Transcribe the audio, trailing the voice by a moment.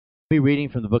Be reading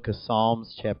from the book of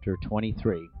Psalms, chapter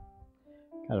 23.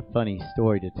 Got a funny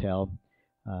story to tell.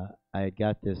 I had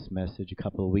got this message a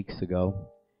couple of weeks ago,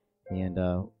 and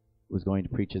was going to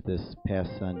preach it this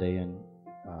past Sunday, and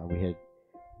we had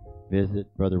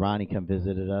Brother Ronnie come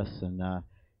visited us, and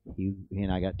he and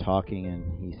I got talking,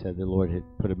 and he said the Lord had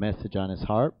put a message on his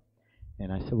heart,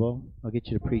 and I said, well, I'll get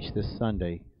you to preach this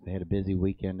Sunday. They had a busy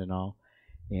weekend and all,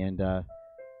 and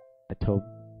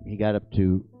he got up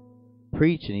to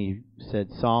preach, and he said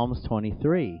Psalms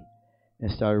 23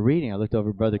 and started reading. I looked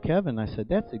over at Brother Kevin, and I said,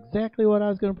 that's exactly what I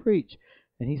was going to preach.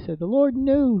 And he said, the Lord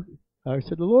knew. I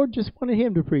said, the Lord just wanted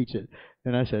him to preach it.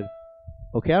 And I said,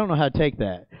 okay, I don't know how to take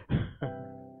that.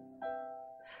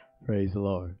 Praise the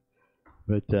Lord.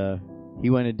 But he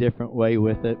went a different way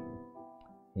with it,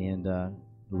 and the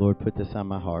Lord put this on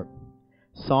my heart.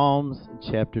 Psalms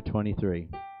chapter 23.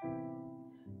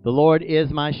 The Lord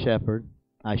is my shepherd,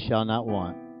 I shall not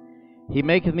want. He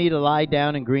maketh me to lie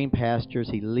down in green pastures.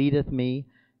 He leadeth me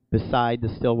beside the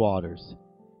still waters.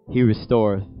 He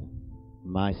restoreth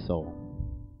my soul.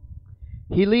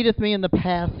 He leadeth me in the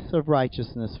paths of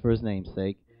righteousness for his name's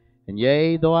sake. And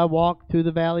yea, though I walk through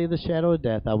the valley of the shadow of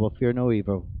death, I will fear no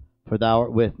evil, for thou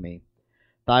art with me.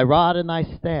 Thy rod and thy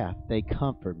staff, they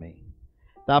comfort me.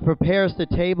 Thou preparest a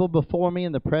table before me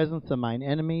in the presence of mine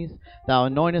enemies. Thou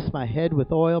anointest my head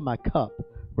with oil, my cup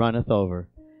runneth over.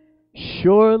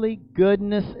 Surely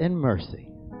goodness and mercy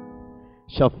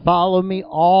shall follow me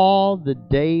all the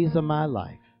days of my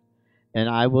life, and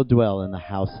I will dwell in the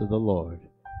house of the Lord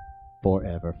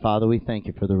forever. Father, we thank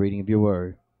you for the reading of your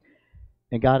word.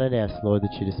 And God, I'd ask, Lord,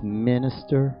 that you just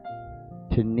minister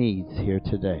to needs here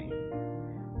today.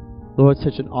 Lord,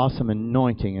 such an awesome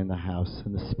anointing in the house,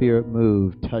 and the Spirit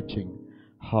moved, touching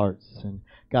hearts. And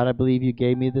God, I believe you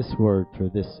gave me this word for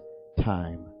this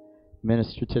time.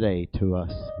 Minister today to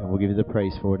us, and we'll give you the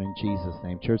praise for it in Jesus'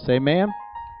 name. Church, say amen.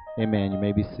 Amen. You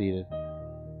may be seated.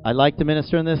 I'd like to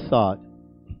minister in this thought.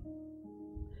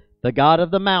 The God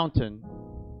of the mountain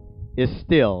is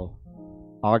still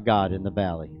our God in the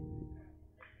valley.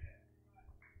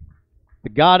 The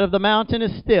God of the mountain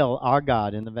is still our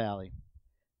God in the valley.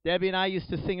 Debbie and I used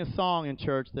to sing a song in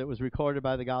church that was recorded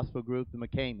by the gospel group, the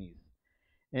McCameys.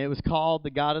 And it was called,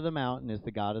 The God of the Mountain is the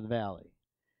God of the Valley.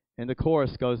 And the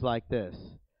chorus goes like this.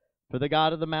 For the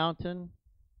God of the mountain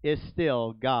is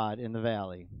still God in the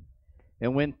valley.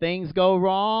 And when things go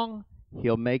wrong,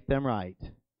 he'll make them right.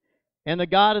 And the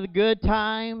God of the good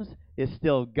times is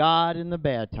still God in the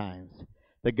bad times.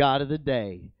 The God of the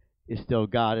day is still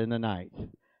God in the night.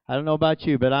 I don't know about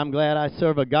you, but I'm glad I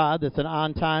serve a God that's an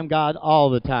on-time God all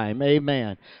the time.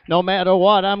 Amen. No matter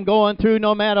what I'm going through,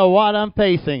 no matter what I'm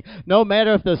facing, no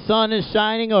matter if the sun is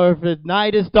shining or if the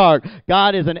night is dark,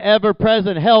 God is an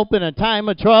ever-present help in a time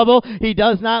of trouble. He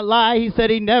does not lie. He said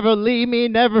He'd never leave me,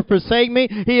 never forsake me.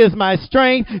 He is my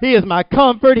strength. He is my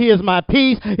comfort. He is my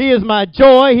peace. He is my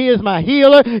joy. He is my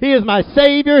healer. He is my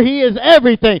Savior. He is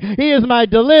everything. He is my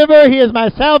deliverer. He is my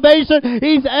salvation.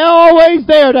 He's always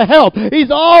there to help.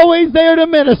 He's always there to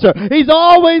minister. He's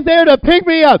always there to pick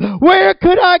me up. Where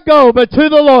could I go but to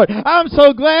the Lord? I'm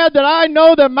so glad that I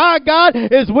know that my God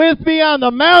is with me on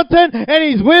the mountain and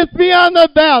He's with me on the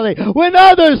valley. When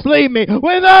others leave me,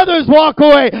 when others walk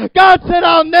away, God said,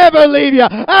 I'll never leave you.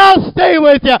 I'll stay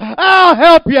with you. I'll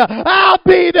help you. I'll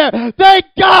be there. Thank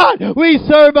God we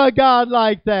serve a God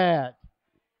like that.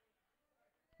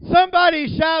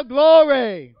 Somebody shout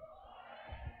glory.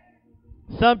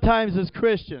 Sometimes as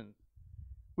Christians,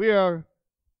 we are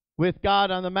with God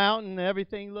on the mountain, and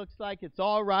everything looks like it's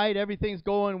all right. Everything's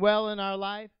going well in our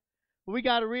life. But we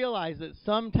got to realize that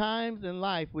sometimes in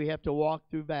life we have to walk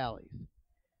through valleys.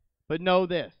 But know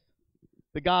this,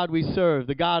 the God we serve,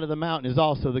 the God of the mountain, is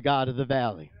also the God of the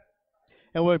valley.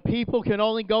 And where people can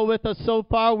only go with us so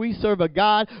far, we serve a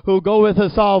God who will go with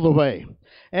us all the way.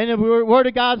 And the Word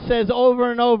of God says over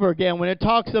and over again, when it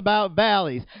talks about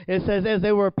valleys, it says as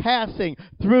they were passing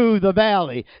through the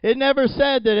valley. It never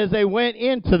said that as they went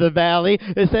into the valley.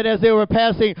 It said as they were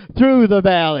passing through the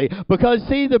valley. Because,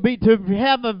 see, to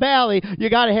have a valley, you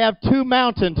got to have two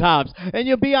mountaintops. And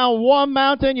you'll be on one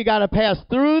mountain, you got to pass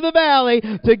through the valley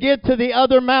to get to the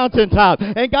other mountaintop.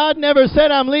 And God never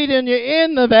said, I'm leading you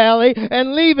in the valley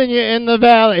and leaving you in the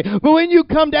valley. But when you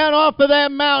come down off of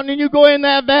that mountain and you go in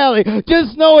that valley,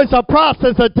 just know it's a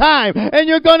process of time, and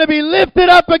you're going to be lifted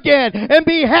up again and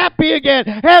be happy again,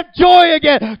 have joy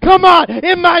again. Come on,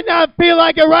 it might not feel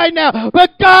like it right now,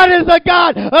 but God is the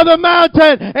God of the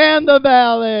mountain and the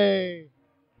valley.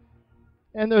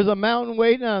 And there's a mountain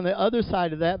waiting on the other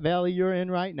side of that valley you're in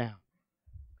right now.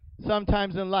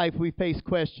 Sometimes in life we face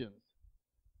questions,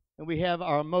 and we have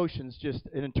our emotions just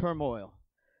in turmoil.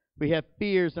 We have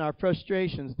fears and our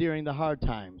frustrations during the hard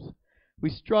times. We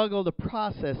struggle to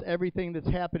process everything that's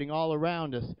happening all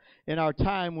around us in our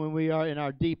time when we are in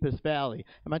our deepest valley.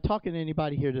 Am I talking to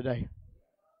anybody here today?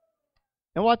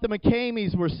 And what the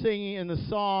McCameys were singing in the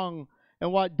song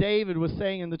and what David was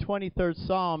saying in the 23rd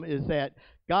Psalm is that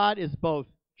God is both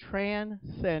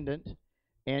transcendent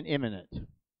and imminent.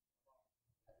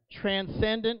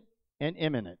 Transcendent and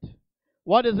imminent.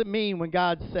 What does it mean when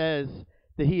God says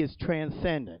that He is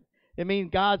transcendent? It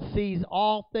means God sees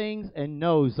all things and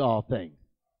knows all things.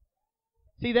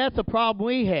 See, that's a problem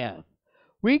we have.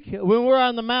 When we're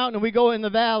on the mountain and we go in the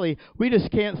valley, we just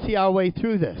can't see our way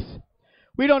through this.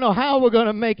 We don't know how we're going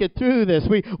to make it through this.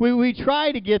 We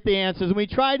try to get the answers, and we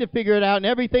try to figure it out, and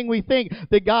everything we think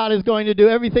that God is going to do,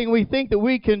 everything we think that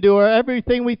we can do, or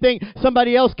everything we think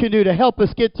somebody else can do to help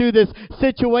us get through this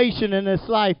situation in this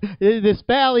life, this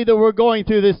valley that we're going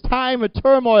through, this time of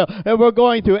turmoil that we're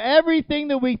going through, everything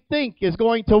that we think is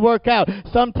going to work out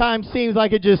sometimes seems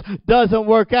like it just doesn't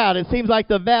work out. It seems like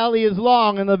the valley is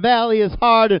long and the valley is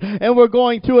hard, and we're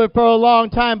going through it for a long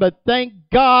time, but thank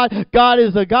God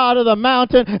is the God of the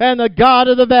mountain and the God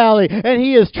of the valley, and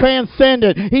He is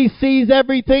transcendent. He sees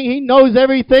everything. He knows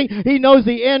everything. He knows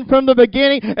the end from the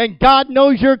beginning, and God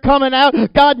knows you're coming out.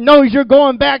 God knows you're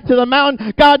going back to the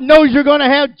mountain. God knows you're going to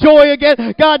have joy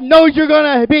again. God knows you're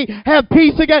going to have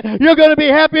peace again. You're going to be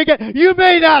happy again. You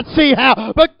may not see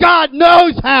how, but God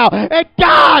knows how, and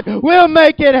God will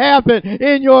make it happen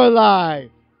in your life.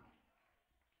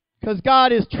 Because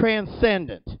God is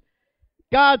transcendent.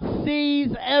 God sees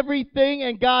everything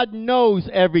and God knows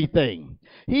everything.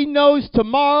 He knows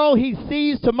tomorrow. He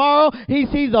sees tomorrow. He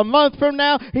sees a month from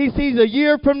now. He sees a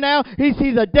year from now. He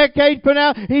sees a decade from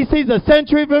now. He sees a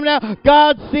century from now.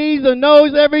 God sees and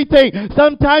knows everything.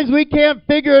 Sometimes we can't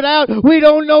figure it out. We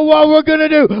don't know what we're going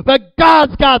to do. But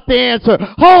God's got the answer.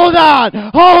 Hold on.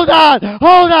 Hold on.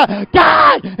 Hold on.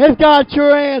 God has got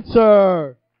your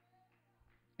answer.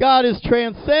 God is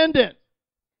transcendent.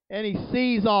 And He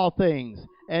sees all things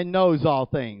and knows all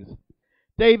things.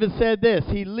 David said this,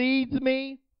 He leads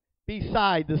me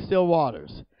beside the still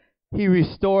waters. He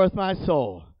restoreth my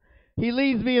soul. He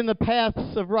leads me in the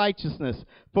paths of righteousness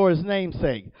for His name's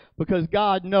sake, because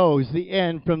God knows the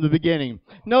end from the beginning.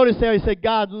 Notice there He said,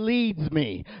 God leads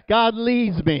me. God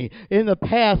leads me in the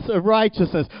paths of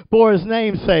righteousness for His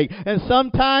name's sake. And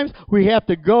sometimes we have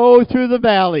to go through the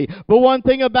valley. But one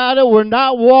thing about it, we're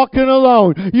not walking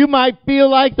alone. You might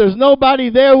feel like there's nobody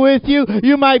there with you.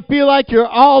 You might feel like you're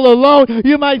all alone.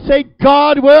 You might say,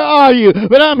 God, where are you?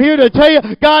 But I'm here to tell you,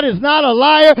 God is not a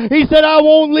liar. He said, I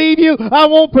won't leave you. I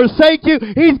won't forsake you.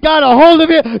 He's got a hold of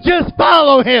you. Just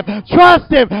follow Him.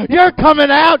 Trust Him. You're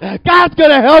coming out. God's going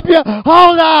to help you.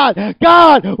 Hold on.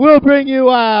 God will bring you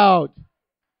out.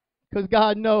 Because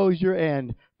God knows your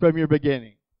end from your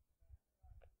beginning.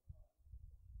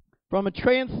 From a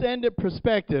transcendent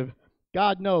perspective,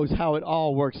 God knows how it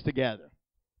all works together.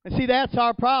 And see, that's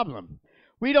our problem.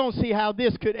 We don't see how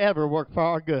this could ever work for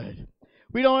our good.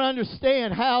 We don't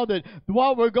understand how that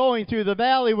what we're going through, the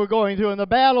valley we're going through, and the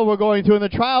battle we're going through, and the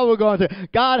trial we're going through.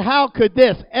 God, how could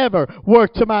this ever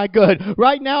work to my good?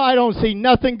 Right now, I don't see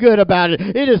nothing good about it.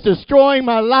 It is destroying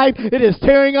my life. It is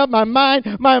tearing up my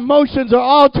mind. My emotions are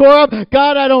all tore up.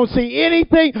 God, I don't see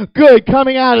anything good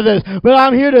coming out of this. But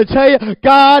I'm here to tell you,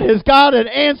 God has got an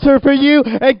answer for you,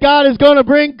 and God is going to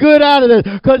bring good out of this.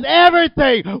 Because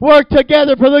everything works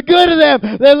together for the good of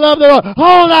them that love the Lord.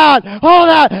 Hold on. Hold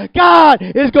on. God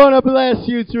is going to bless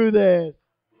you through this.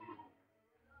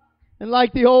 And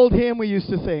like the old hymn we used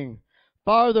to sing,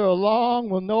 farther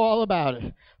along we'll know all about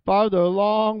it. Farther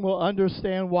along we'll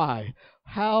understand why.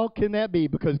 How can that be?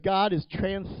 Because God is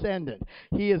transcendent.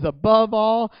 He is above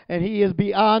all, and He is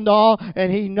beyond all,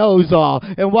 and He knows all.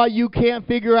 And what you can't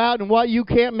figure out and what you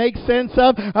can't make sense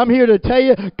of, I'm here to tell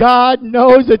you, God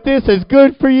knows that this is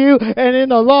good for you, and in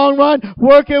the long run,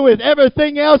 working with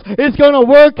everything else, it's going to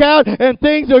work out, and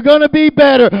things are going to be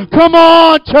better. Come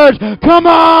on, church. Come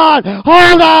on.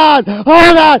 Hold on.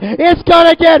 Hold on. It's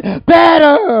going to get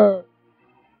better.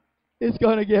 It's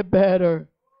going to get better.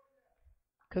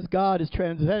 Because God is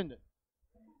transcendent.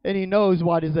 And He knows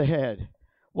what is ahead.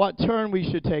 What turn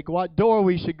we should take. What door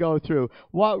we should go through.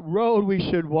 What road we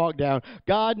should walk down.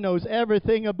 God knows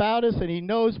everything about us. And He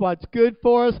knows what's good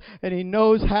for us. And He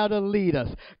knows how to lead us.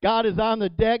 God is on the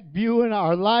deck viewing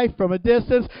our life from a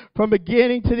distance. From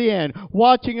beginning to the end.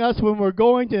 Watching us when we're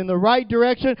going in the right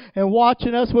direction. And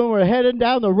watching us when we're heading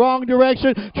down the wrong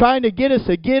direction. Trying to get us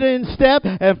to get in step.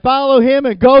 And follow Him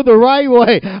and go the right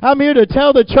way. I'm here to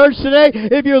tell the church today.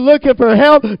 If you're looking for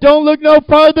help, don't look no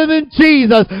farther than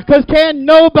Jesus. Because can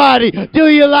no nobody do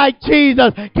you like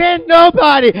Jesus. Can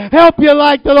nobody help you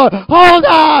like the Lord. Hold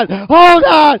on. Hold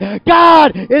on.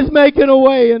 God is making a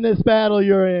way in this battle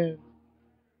you're in.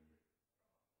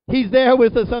 He's there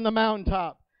with us on the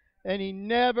mountaintop. And He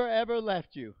never, ever left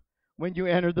you when you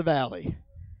entered the valley.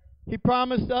 He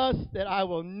promised us that I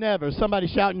will never, somebody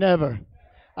shout never,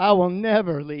 I will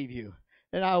never leave you,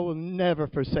 and I will never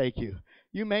forsake you.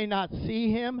 You may not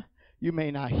see Him, you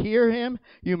may not hear Him,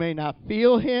 you may not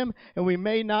feel Him, and we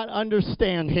may not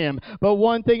understand Him. But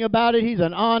one thing about it, He's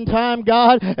an on-time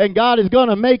God, and God is going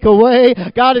to make a way.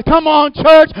 Come on,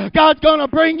 church, God's going to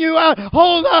bring you out.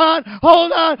 Hold on,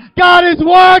 hold on. God is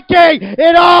working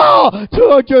it all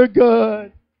toward your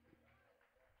good.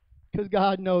 Because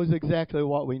God knows exactly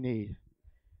what we need.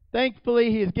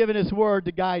 Thankfully, He has given His word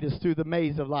to guide us through the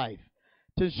maze of life,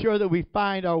 to ensure that we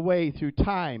find our way through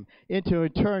time, into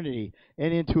eternity,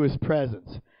 and into His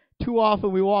presence. Too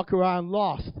often we walk around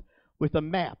lost with a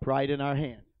map right in our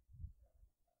hand.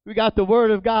 We got the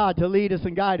Word of God to lead us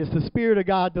and guide us, the Spirit of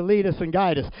God to lead us and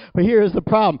guide us. But here's the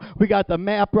problem. We got the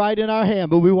map right in our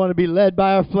hand, but we want to be led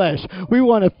by our flesh. We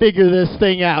want to figure this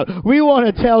thing out. We want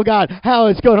to tell God how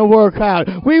it's going to work out.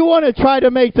 We want to try to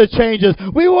make the changes.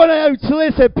 We want to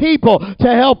solicit people to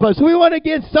help us. We want to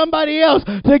get somebody else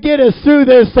to get us through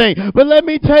this thing. But let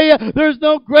me tell you, there's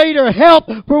no greater help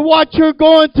for what you're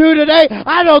going through today.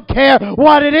 I don't care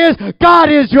what it is.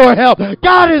 God is your help.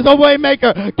 God is a way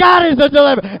maker. God is a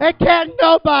deliverer. And can't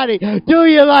nobody do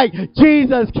you like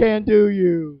Jesus can do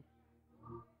you.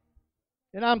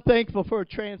 And I'm thankful for a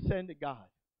transcendent God.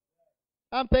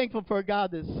 I'm thankful for a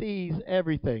God that sees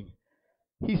everything.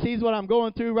 He sees what I'm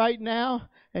going through right now,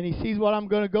 and He sees what I'm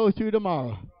going to go through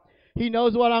tomorrow. He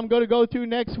knows what I'm going to go through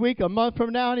next week, a month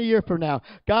from now, and a year from now.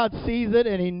 God sees it,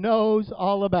 and He knows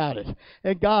all about it.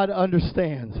 And God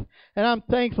understands. And I'm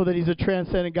thankful that He's a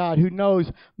transcendent God who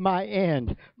knows my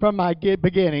end from my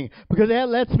beginning. Because that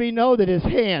lets me know that His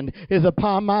hand is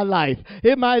upon my life.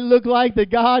 It might look like that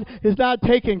God is not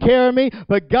taking care of me,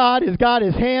 but God has got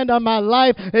His hand on my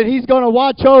life, and He's going to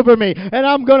watch over me. And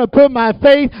I'm going to put my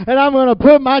faith, and I'm going to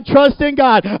put my trust in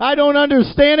God. I don't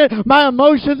understand it. My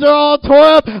emotions are all tore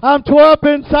up. I'm tore up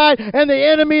inside, and the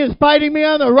enemy is fighting me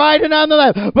on the right and on the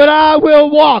left. But I will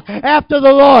walk after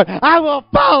the Lord. I will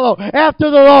follow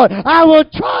after the Lord. I will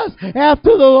trust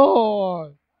after the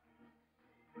Lord.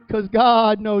 Because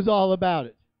God knows all about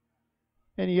it.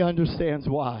 And He understands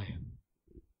why.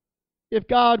 If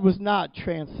God was not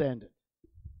transcendent,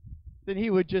 then He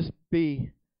would just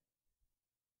be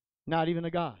not even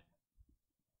a God.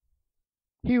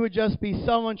 He would just be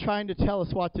someone trying to tell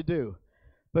us what to do,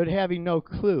 but having no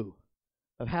clue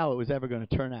of how it was ever going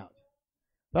to turn out.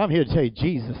 But I'm here to tell you,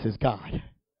 Jesus is God.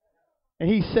 And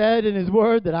He said in His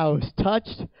word that I was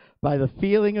touched by the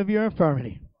feeling of your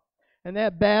infirmity. And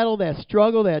that battle, that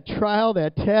struggle, that trial,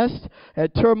 that test,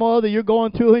 that turmoil that you're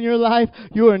going through in your life,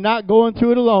 you are not going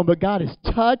through it alone. But God is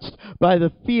touched by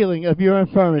the feeling of your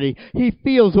infirmity. He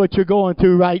feels what you're going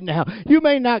through right now. You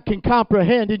may not can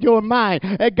comprehend in your mind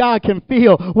that God can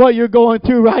feel what you're going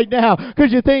through right now.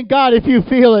 Because you think, God, if you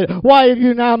feel it, why have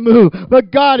you not moved?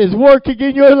 But God is working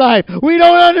in your life. We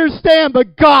don't understand,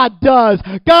 but God does.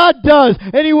 God does.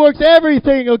 And He works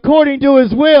everything according to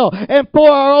His will and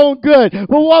for our own good.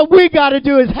 But what we got to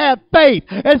do is have faith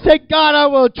and say, God, I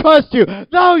will trust you.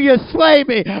 Though you slay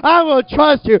me, I will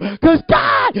trust you. Because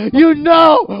God, you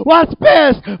know what's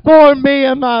best for me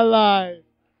in my life.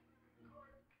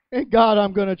 And God,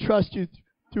 I'm going to trust you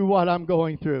through what I'm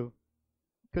going through.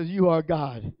 Because you are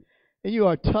God. And you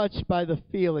are touched by the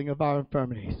feeling of our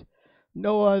infirmities.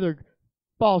 No other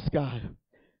false god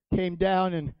came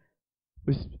down and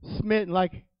was smitten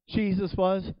like Jesus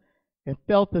was and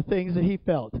felt the things that He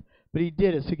felt. But He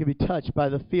did it so He could be touched by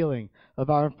the feeling of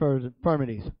our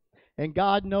infirmities. And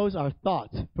God knows our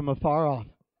thoughts from afar off.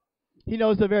 He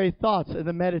knows the very thoughts and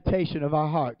the meditation of our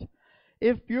heart.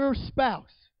 If your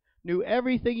spouse knew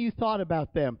everything you thought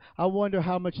about them, I wonder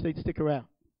how much they'd stick around.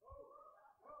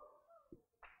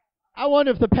 I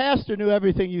wonder if the pastor knew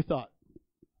everything you thought.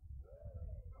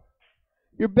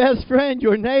 Your best friend,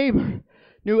 your neighbor,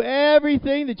 knew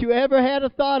everything that you ever had a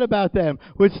thought about them,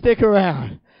 would stick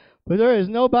around. But there is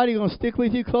nobody going to stick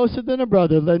with you closer than a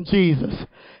brother than Jesus.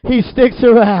 He sticks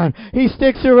around. He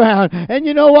sticks around. And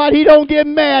you know what? He don't get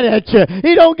mad at you.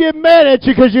 He don't get mad at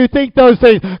you because you think those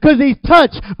things. Because He's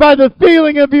touched by the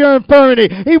feeling of your infirmity.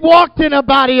 He walked in a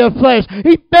body of flesh.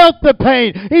 He felt the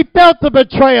pain. He felt the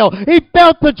betrayal. He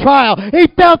felt the trial. He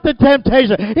felt the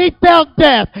temptation. He felt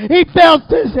death. He felt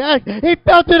this. He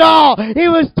felt it all. He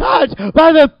was touched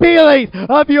by the feelings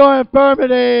of your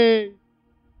infirmity.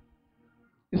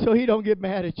 So He don't get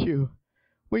mad at you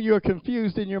When you're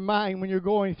confused in your mind, when you're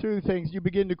going through things, you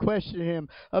begin to question Him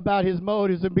about His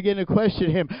motives and begin to question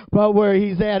Him about where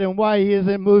He's at and why He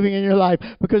isn't moving in your life.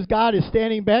 Because God is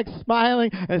standing back smiling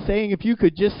and saying, if you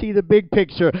could just see the big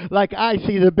picture like I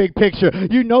see the big picture,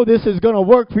 you know this is going to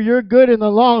work for your good in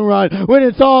the long run. When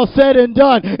it's all said and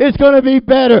done, it's going to be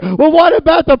better. Well, what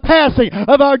about the passing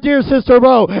of our dear sister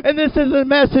Ro? And this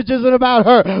message isn't about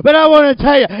her, but I want to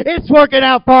tell you, it's working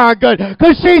out for our good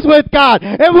because she's with God.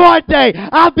 And one day,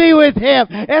 I'll be with Him,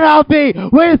 and I'll be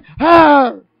with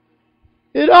her.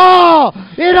 It all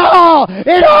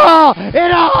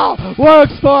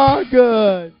works for our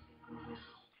good.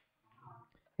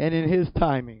 And in His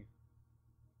timing.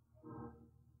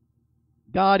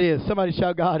 God is. Somebody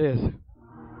shout, God is.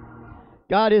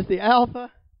 God is the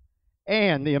Alpha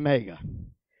and the Omega.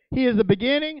 He is the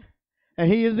beginning,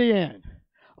 and He is the end.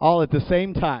 All at the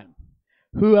same time.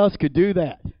 Who else could do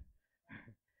that?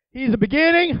 He's the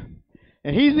beginning,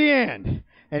 and He's the end,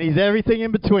 and He's everything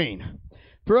in between.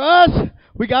 For us,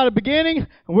 we got a beginning,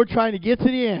 and we're trying to get to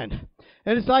the end.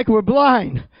 And it's like we're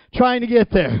blind trying to get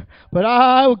there. But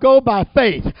I will go by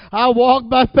faith. I walk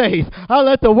by faith. I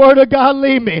let the Word of God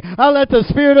lead me. I let the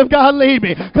Spirit of God lead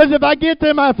me. Because if I get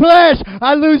to my flesh,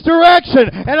 I lose direction,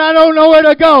 and I don't know where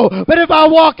to go. But if I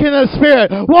walk in the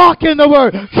Spirit, walk in the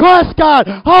Word, trust God,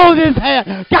 hold His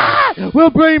hand, God will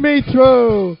bring me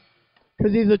through.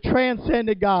 Because He's a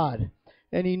transcendent God.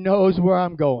 And He knows where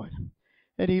I'm going.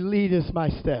 And He leads my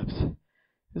steps.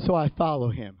 And so I follow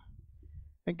Him.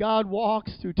 And God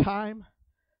walks through time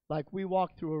like we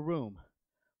walk through a room,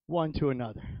 one to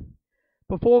another.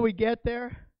 Before we get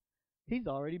there, He's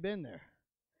already been there.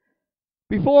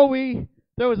 Before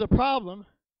there was a problem,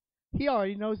 He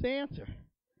already knows the answer.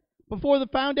 Before the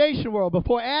foundation world,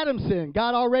 before Adam sinned,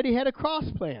 God already had a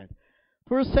cross plan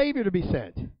for a Savior to be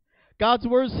sent. God's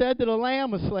Word said that a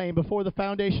lamb was slain before the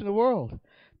foundation of the world.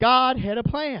 God had a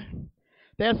plan.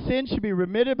 That sin should be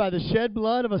remitted by the shed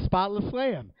blood of a spotless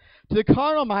lamb. To the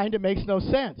carnal mind, it makes no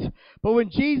sense. But when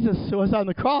Jesus was on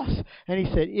the cross and He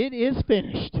said, "It is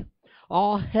finished,"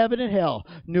 all heaven and hell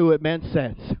knew it meant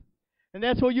sense. And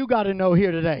that's what you got to know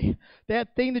here today.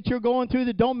 That thing that you're going through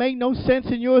that don't make no sense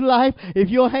in your life, if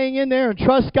you'll hang in there and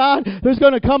trust God, there's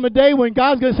going to come a day when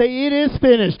God's going to say, "It is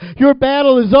finished." Your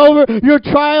battle is over. Your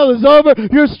trial is over.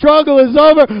 Your struggle is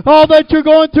over. All that you're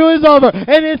going through is over.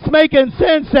 And it's making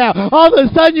sense now. All of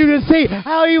a sudden you can see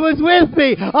how He was with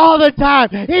me all the time.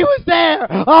 He was there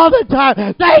all the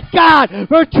time. Thank God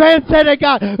for transcendent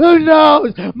God who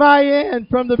knows my end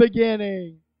from the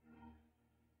beginning.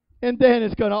 And then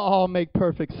it's going to all make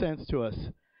perfect sense to us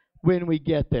when we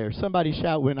get there. Somebody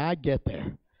shout, "When I get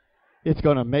there, it's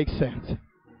going to make sense."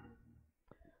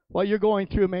 What you're going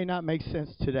through may not make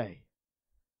sense today.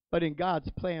 But in God's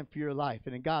plan for your life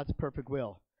and in God's perfect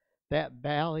will, that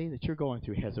valley that you're going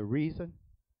through has a reason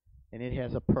and it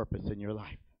has a purpose in your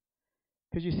life.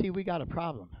 Because you see, we got a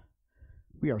problem.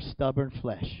 We are stubborn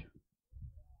flesh.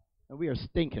 And we are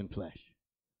stinking flesh.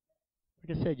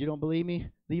 Like I said, you don't believe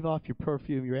me? Leave off your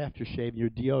perfume, your aftershave, and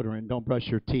your deodorant, and don't brush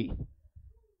your teeth.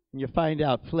 And you find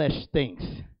out flesh stinks.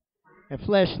 And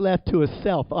flesh left to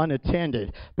itself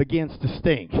unattended begins to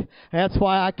stink. That's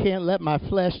why I can't let my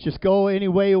flesh just go any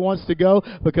way it wants to go,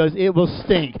 because it will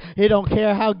stink. It don't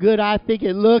care how good I think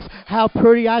it looks, how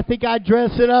pretty I think I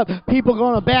dress it up. People are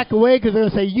going to back away because they're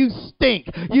going to say, "You stink.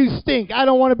 You stink. I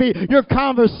don't want to be." Your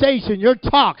conversation, your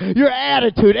talk, your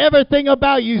attitude, everything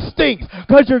about you stinks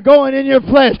because you're going in your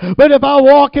flesh. But if I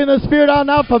walk in the Spirit, I'll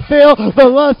not fulfill the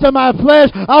lust of my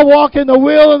flesh. I'll walk in the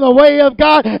will and the way of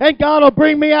God, and God will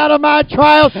bring me out of my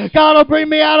trials. God will bring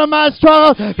me out of my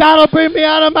struggles. God will bring me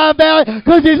out of my valley,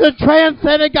 because He's a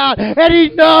transcendent God, and He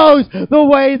knows the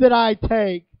way that I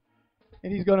take,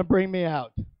 and He's going to bring me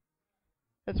out.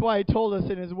 That's why He told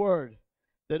us in His Word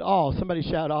that all, somebody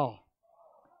shout all,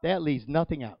 that leaves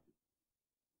nothing out.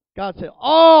 God said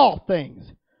all things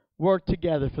work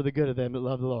together for the good of them that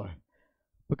love the Lord,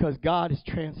 because God is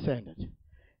transcendent,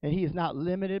 and He is not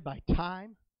limited by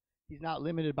time. He's not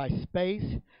limited by space.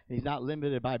 He's not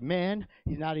limited by men.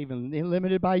 He's not even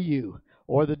limited by you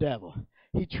or the devil.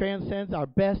 He transcends our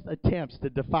best attempts to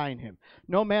define Him.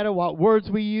 No matter what words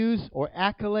we use or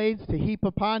accolades to heap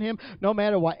upon Him, no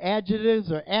matter what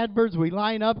adjectives or adverbs we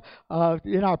line up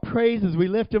in our praise as we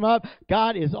lift Him up,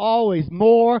 God is always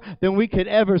more than we could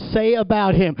ever say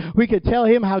about Him. We could tell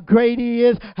Him how great He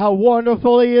is, how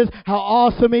wonderful He is, how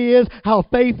awesome He is, how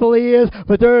faithful He is,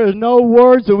 but there are no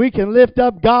words that we can lift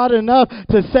up God enough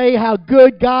to say how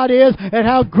good God is and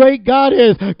how great God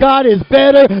is. God is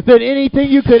better than anything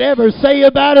you could ever say say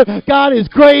about Him. God is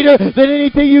greater than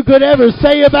anything you could ever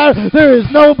say about Him. There is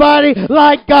nobody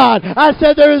like God. I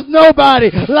said there is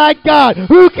nobody like God.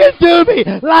 Who can do me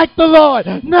like the Lord?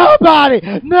 Nobody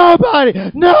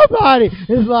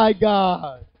is like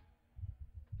God.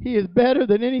 He is better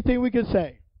than anything we could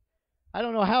say. I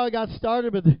don't know how it got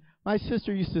started, but my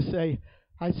sister used to say,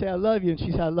 I'd say I love you, and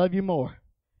she said I love you more.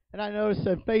 And I noticed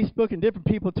on Facebook and different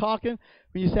people talking,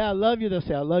 when you say I love you, they'll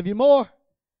say I love you more.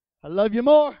 I love you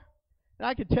more. And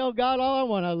I could tell God all I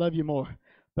want, I love you more.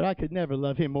 But I could never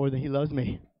love Him more than He loves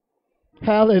me.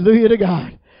 Hallelujah to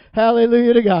God.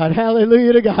 Hallelujah to God.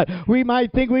 Hallelujah to God. We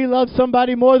might think we love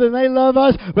somebody more than they love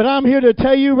us, but I'm here to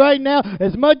tell you right now,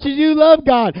 as much as you love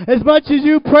God, as much as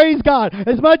you praise God,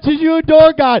 as much as you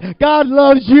adore God, God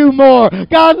loves you more.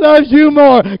 God loves you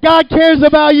more. God cares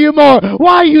about you more.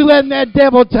 Why are you letting that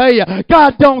devil tell you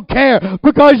God don't care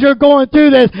because you're going through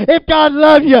this? If God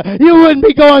loved you, you wouldn't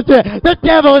be going through it. The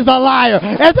devil is a liar.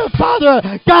 And the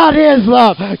Father, God is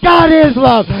love. God is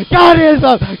love. God is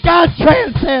love. God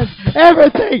transcends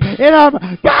everything.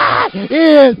 God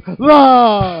is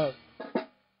love.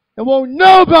 And won't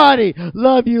nobody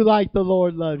love you like the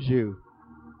Lord loves you.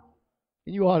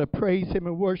 And you ought to praise Him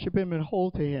and worship Him and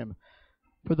hold to Him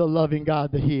for the loving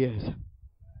God that He is.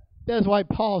 That's why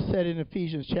Paul said in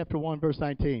Ephesians chapter 1, verse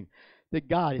 19, that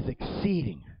God is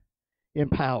exceeding in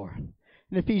power.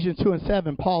 In Ephesians 2 and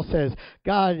 7, Paul says,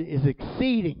 God is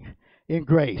exceeding in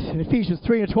grace. In Ephesians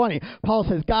 3 and 20, Paul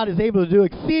says God is able to do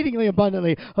exceedingly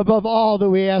abundantly above all that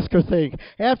we ask or think.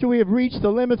 After we have reached the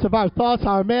limits of our thoughts,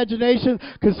 our imagination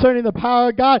concerning the power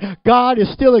of God, God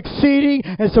is still exceeding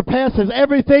and surpasses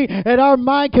everything that our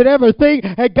mind could ever think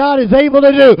that God is able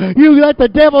to do. You let the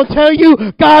devil tell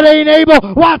you God ain't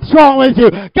able. What's wrong with you?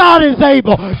 God is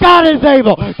able. God is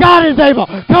able. God is able.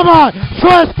 Come on.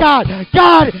 Trust God.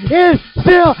 God is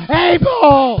still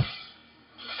able.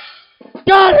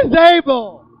 God is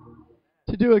able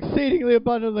to do exceedingly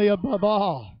abundantly above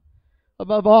all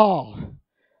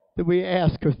that we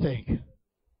ask or think.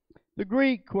 The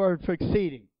Greek word for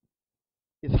exceeding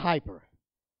is hyper,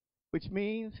 which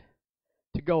means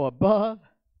to go above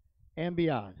and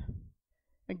beyond.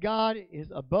 And God is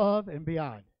above and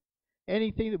beyond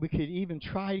anything that we could even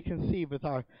try to conceive with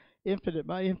our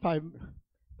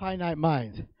finite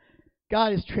minds.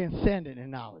 God is transcendent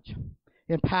in knowledge,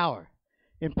 in power,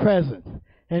 in presence,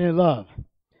 and in love.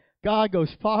 God goes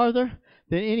farther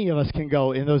than any of us can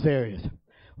go in those areas.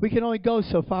 We can only go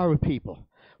so far with people.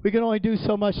 We can only do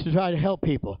so much to try to help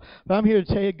people. But I'm here to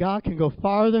tell you God can go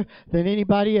farther than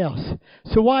anybody else.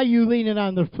 So why are you leaning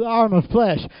on the arm of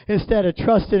flesh instead of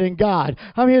trusting in God?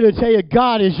 I'm here to tell you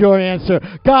God is your answer.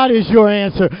 God is your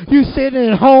answer. You sitting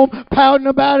at home pouting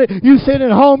about it. You sitting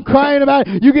at home crying about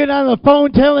it. You get on the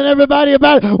phone telling everybody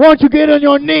about it. Won't you get on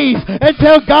your knees and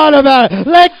tell God about it?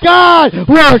 Let God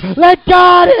work. Let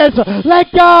God answer.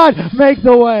 Let God make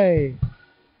the way.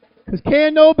 Because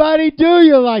can't nobody do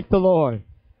you like the Lord.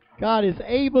 God is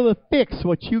able to fix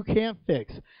what you can't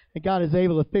fix. And God is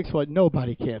able to fix what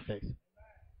nobody can fix.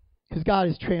 Because God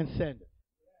is transcendent.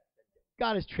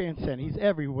 God is transcendent. He's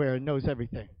everywhere and knows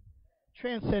everything.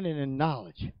 Transcendent in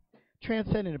knowledge.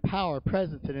 Transcendent in power,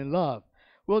 presence, and in love.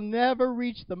 We'll never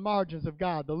reach the margins of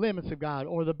God, the limits of God,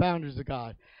 or the boundaries of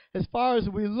God. As far as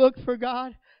we look for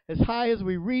God, as high as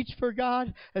we reach for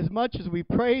God, as much as we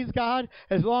praise God,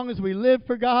 as long as we live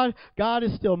for God, God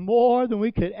is still more than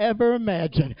we could ever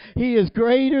imagine. He is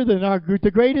greater than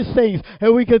the greatest things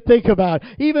that we could think about.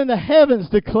 Even the heavens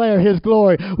declare His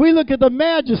glory. We look at the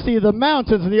majesty of the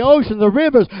mountains, the oceans, the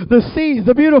rivers, the seas,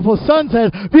 the beautiful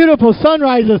sunsets, beautiful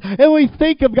sunrises, and we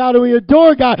think of God and we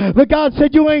adore God. But God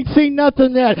said, you ain't seen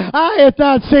nothing yet. I have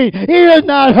not seen, ear has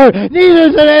not heard, neither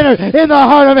has it entered in the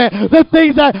heart of man. The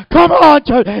things that, come on,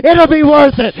 church, it'll be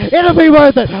worth it. It'll be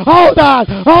worth it. Hold on.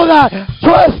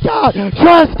 Trust God.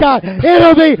 Trust God.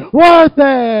 It'll be worth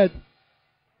it.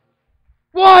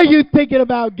 Why are you thinking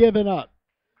about giving up?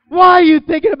 Why are you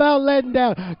thinking about letting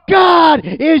down? God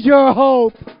is your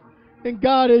hope. And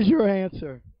God is your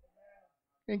answer.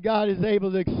 And God is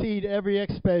able to exceed every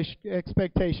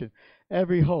expectation,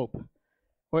 every hope,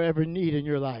 or every need in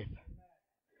your life.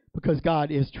 Because God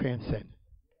is transcendent.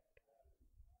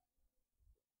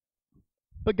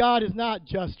 But God is not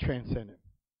just transcendent.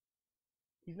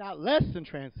 He's not less than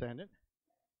transcendent.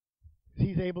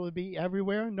 He's able to be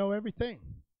everywhere and know everything.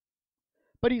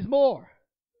 But He's more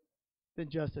than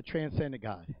just a transcendent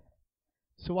God.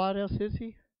 So what else is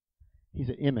He? He's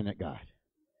an imminent God.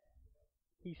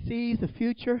 He sees the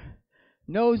future,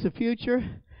 knows the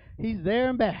future. He's there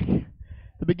and back.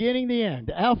 The beginning, the end,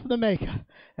 the Alpha, the Omega,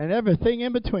 and everything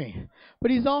in between.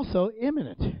 But He's also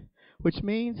imminent, which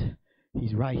means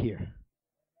He's right here.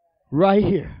 Right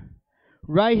here.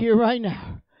 Right here, right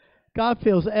now. God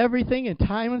fills everything in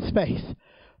time and space.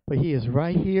 But He is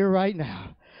right here, right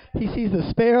now. He sees the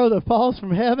sparrow that falls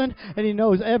from heaven, and He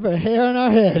knows every hair on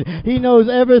our head. He knows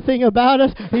everything about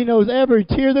us. He knows every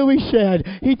tear that we shed.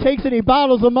 He takes and He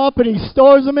bottles them up, and He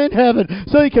stores them in heaven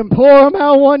so He can pour them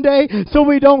out one day so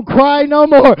we don't cry no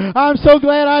more. I'm so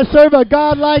glad I serve a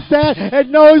God like that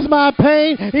and knows my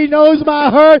pain. He knows my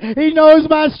hurt. He knows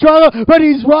my struggle, but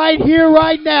He's right here,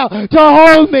 right now to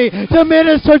hold me, to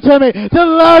minister to me, to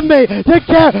love me, to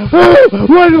care.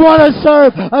 Who wouldn't want to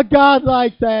serve a God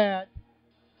like that?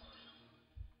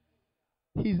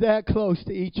 He's that close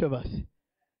to each of us.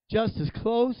 Just as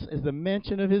close as the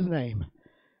mention of His name.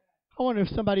 I wonder if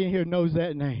somebody in here knows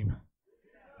that name.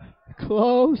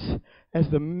 Close as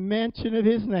the mention of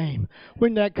His name.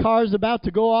 When that car's about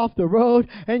to go off the road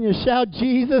and you shout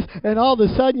Jesus, and all of a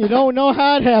sudden you don't know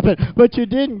how it happened, but you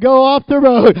didn't go off the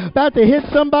road. About to hit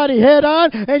somebody head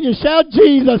on and you shout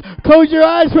Jesus. Close your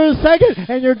eyes for a second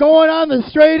and you're going on the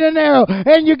straight and narrow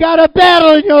and you got a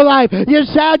battle in your life. You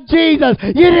shout Jesus.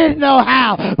 You didn't know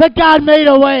how, but God made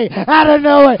a way out of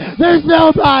no way. There's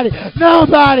nobody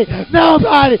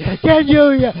can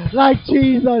do you like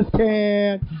Jesus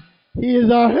can. He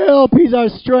is our help. He's our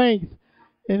strength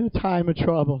in a time of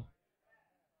trouble.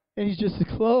 And He's just as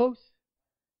close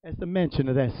as the mention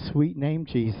of that sweet name,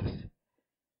 Jesus.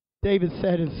 David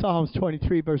said in Psalms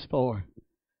 23, verse 4,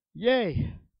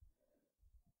 Yea,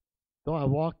 though I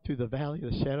walk through the valley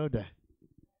of the shadow of death.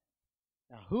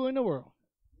 Now, who in the world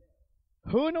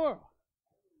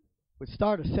would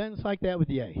start a sentence like that with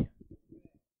yea?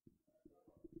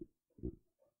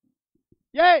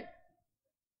 Yea!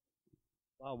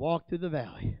 I walk through the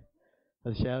valley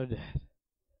of the shadow of death.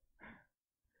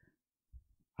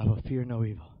 I will fear no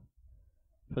evil,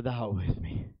 for Thou art with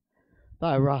me.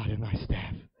 Thy rod and Thy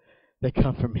staff, they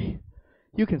comfort me.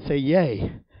 You can say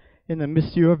yea in the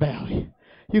midst of your valley.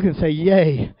 You can say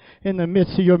yea in the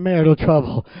midst of your marital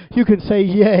trouble. You can say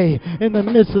yea in the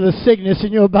midst of the sickness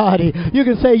in your body. You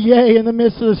can say yea in the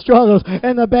midst of the struggles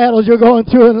and the battles you're going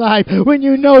through in life. When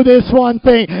you know this one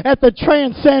thing, that the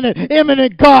transcendent,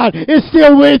 imminent God is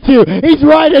still with you. He's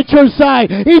right at your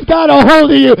side. He's got a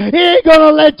hold of you. He ain't going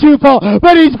to let you fall,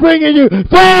 but He's bringing you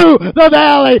through the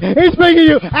valley. He's bringing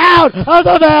you out of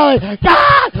the valley.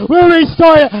 God will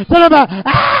restore you to the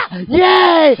valley.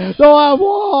 Yea, though I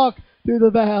walk through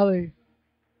the valley,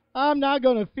 I'm not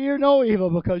going to fear no evil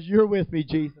because You're with me,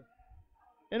 Jesus.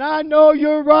 And I know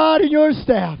Your rod and Your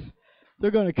staff,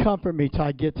 they're going to comfort me till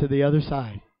I get to the other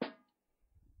side.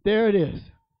 There it is.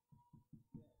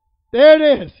 There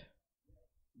it is.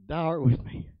 Thou art with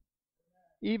me.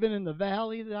 Even in the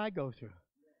valley that I go through,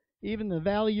 even the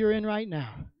valley you're in right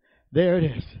now, there it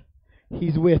is.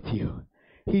 He's with you.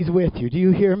 He's with you. Do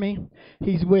you hear me?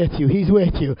 He's with you. He's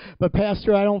with you. But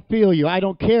Pastor, I don't feel you. I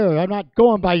don't care. I'm not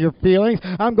going by your feelings.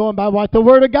 I'm going by what the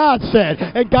Word of God said.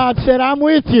 And God said, I'm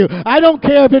with you. I don't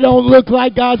care if it don't look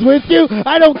like God's with you.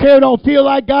 I don't care if it don't feel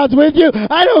like God's with you.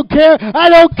 I don't care. I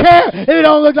don't care if it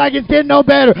don't look like it's getting no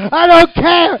better. I don't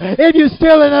care if you're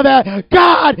still in the valley.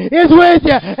 God is with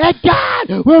you. And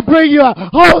God will bring you out.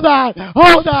 Hold on.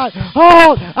 Hold on.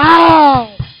 Hold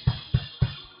on.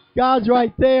 God's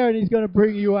right there, and He's going to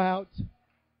bring you out.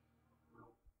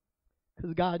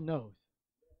 Because God knows.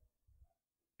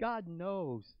 God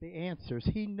knows the answers.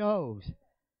 He knows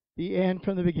the end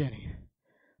from the beginning.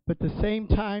 But at the same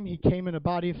time, He came in a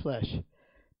body of flesh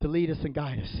to lead us and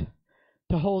guide us,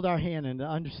 to hold our hand and to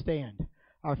understand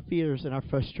our fears and our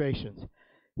frustrations.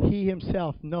 He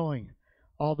Himself knowing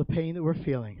all the pain that we're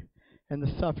feeling and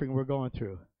the suffering we're going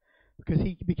through. Because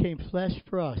He became flesh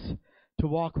for us to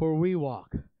walk where we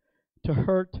walk, to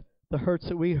hurt the hurts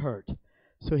that we hurt,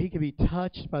 so He can be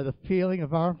touched by the feeling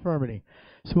of our infirmity.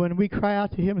 So when we cry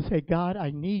out to Him and say, God,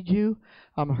 I need You,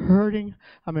 I'm hurting,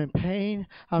 I'm in pain,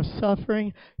 I'm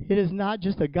suffering, it is not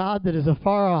just a God that is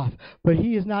afar off, but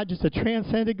He is not just a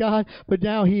transcendent God, but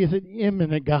now He is an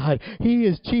imminent God. He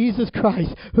is Jesus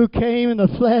Christ, who came in the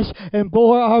flesh and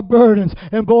bore our burdens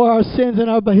and bore our sins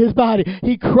in His body.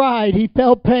 He cried, He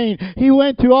felt pain, He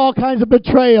went through all kinds of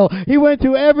betrayal, He went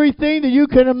through everything that you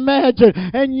can imagine,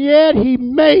 and yet He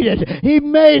made it. He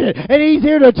made it, and He's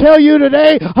here to tell you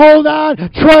today, hold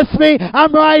on, trust me,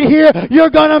 I'm right here. You're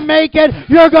going to make it.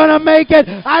 You're going to make it.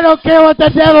 I don't care what the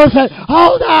devil says.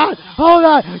 Hold on. Hold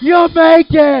on. You'll make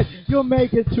it. You'll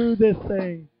make it through this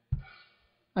thing.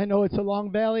 I know it's a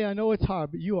long valley. I know it's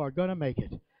hard, but you are going to make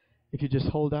it if you just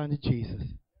hold on to Jesus.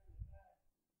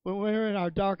 When we're in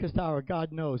our darkest hour,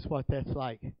 God knows what that's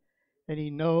like, and He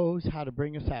knows how to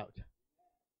bring us out.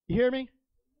 You hear me?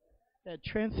 That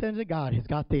transcendent God has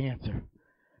got the answer,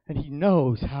 and He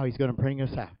knows how He's going to bring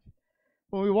us out.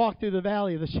 When we walk through the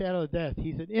valley of the shadow of death,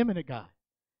 He's an imminent God.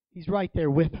 He's right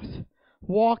there with us,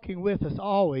 walking with us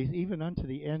always, even unto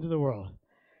the end of the world.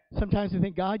 Sometimes we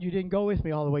think, God, you didn't go with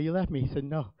me all the way. You left me. He said,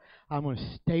 no, I'm going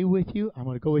to stay with you. I'm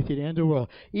going to go with you to the end of the world.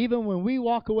 Even when we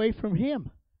walk away from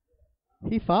Him,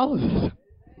 He follows us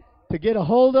to get a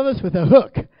hold of us with a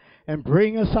hook and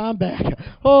bring us on back.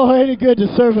 Oh, ain't it good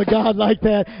to serve a God like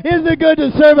that? Isn't it good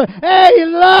to serve Hey, He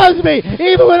loves me.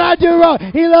 Even when I do wrong,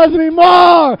 He loves me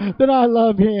more than I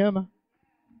love Him.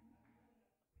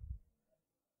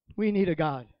 We need a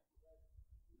God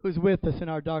who's with us in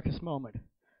our darkest moment,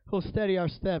 who'll steady our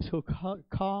steps, who'll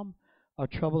calm our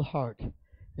troubled heart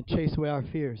and chase away our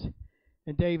fears.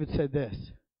 And David said this,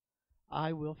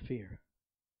 I will fear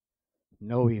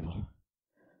no evil,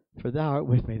 for thou art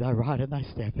with me, thy rod and thy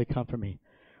staff, they comfort me.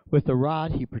 With the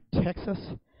rod He protects us,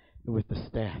 and with the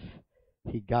staff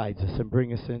He guides us and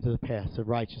brings us into the paths of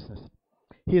righteousness.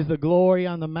 He is the glory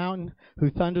on the mountain,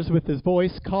 who thunders with His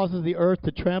voice, causes the earth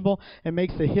to tremble, and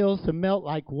makes the hills to melt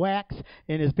like wax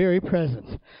in His very presence.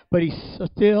 But He's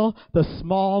still the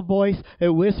small voice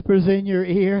that whispers in your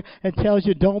ear and tells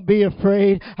you, don't be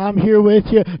afraid. I'm here with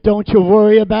you. Don't you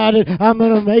worry about it. I'm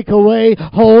going to make a way.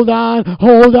 Hold on.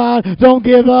 Hold on. Don't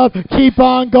give up. Keep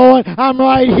on going. I'm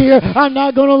right here. I'm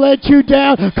not going to let you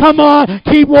down. Come on.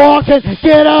 Keep walking.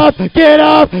 Get up. Get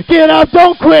up. Get up.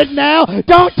 Don't quit now.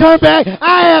 Don't turn back.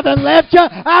 I haven't left you.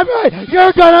 I'm right.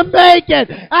 You're going to make it.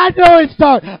 I know it's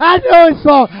dark. I know it's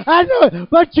long. I know it.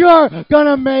 But you're going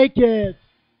to make it.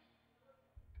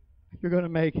 You're going to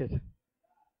make it.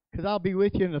 Because I'll be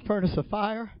with you in the furnace of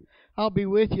fire. I'll be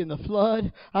with you in the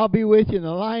flood. I'll be with you in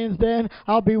the lion's den.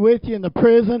 I'll be with you in the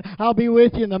prison. I'll be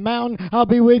with you in the mountain. I'll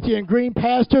be with you in green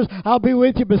pastures. I'll be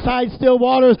with you beside still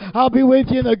waters. I'll be with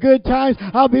you in the good times.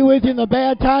 I'll be with you in the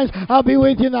bad times. I'll be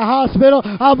with you in the hospital.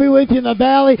 I'll be with you in the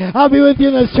valley. I'll be with you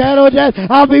in the shadow of death.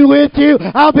 I'll be with you.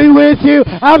 I'll be with you.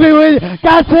 I'll be with you.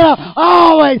 God said,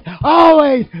 I'll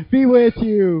always be with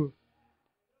you.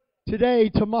 Today,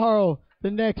 tomorrow,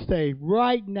 the next day,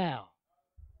 right now.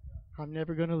 I'm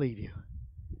never going to leave you,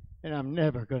 and I'm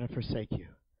never going to forsake you.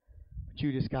 But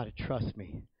you just got to trust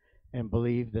me and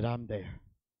believe that I'm there,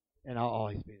 and I'll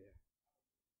always be there.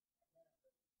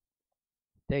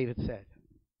 David said,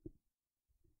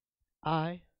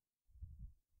 I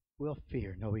will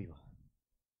fear no evil.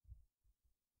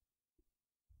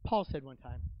 Paul said one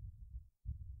time,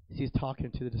 as he was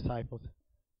talking to the disciples,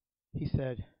 he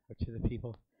said, or to the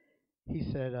people, he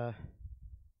said,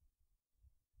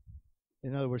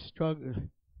 in other words,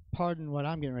 pardon what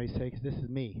I'm getting ready to say, because this is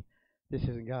me. This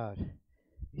isn't God.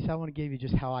 He said, I want to give you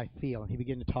just how I feel. And he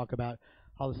began to talk about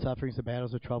all the sufferings, the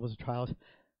battles, the troubles, the trials,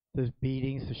 the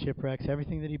beatings, the shipwrecks,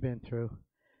 everything that he'd been through.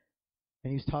 And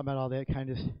he was talking about all that,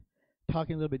 kind of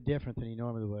talking a little bit different than he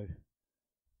normally would.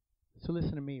 So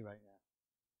listen to me right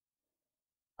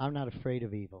now. I'm not afraid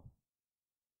of evil.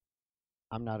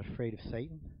 I'm not afraid of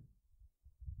Satan.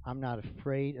 I'm not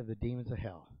afraid of the demons of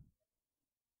hell.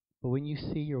 But when you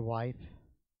see your wife,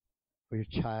 or your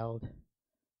child,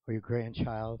 or your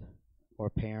grandchild, or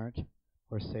a parent,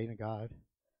 or a saint of God,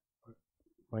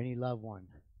 or any loved one,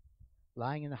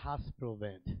 lying in the hospital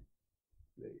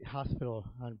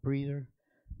on breather,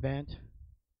 vent,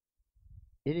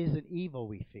 it is an evil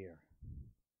we fear.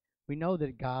 We know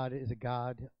that God is a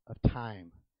God of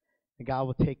time, and God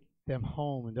will take them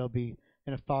home, and they'll be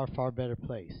in a far, far better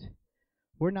place.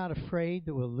 We're not afraid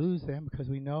that we'll lose them, because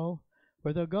we know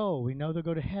where they'll go. We know they'll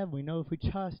go to heaven. We know if we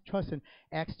trust in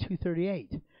Acts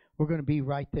 2:38, we're going to be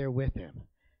right there with them,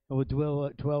 and we'll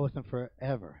dwell with them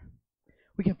forever.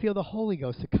 We can feel the Holy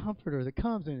Ghost, the Comforter that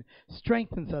comes and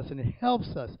strengthens us, and it helps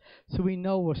us, so we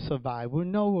know we'll survive. We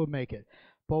know we'll make it.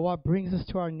 But what brings us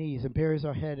to our knees and buries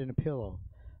our head in a pillow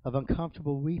of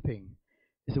uncomfortable weeping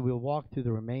is that we'll walk through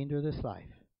the remainder of this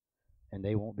life, and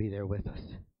they won't be there with us.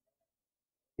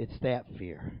 It's that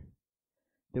fear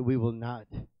that we will not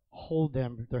hold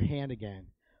their hand again,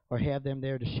 or have them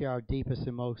there to share our deepest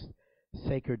and most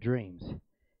sacred dreams.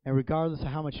 And regardless of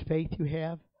how much faith you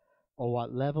have, or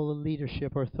what level of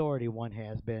leadership or authority one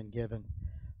has been given,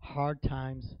 hard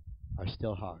times are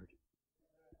still hard.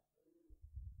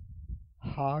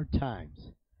 Hard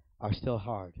times are still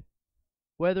hard.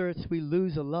 Whether it's we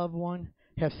lose a loved one,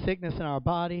 have sickness in our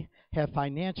body, have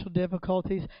financial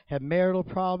difficulties, have marital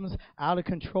problems, out of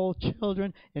control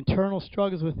children, internal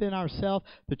struggles within ourselves,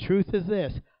 the truth is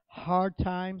this: hard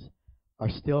times are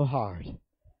still hard.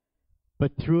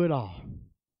 But through it all,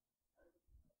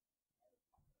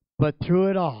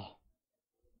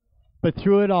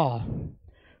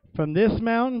 from this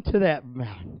mountain to that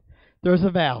mountain, there's a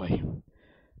valley.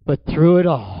 But through it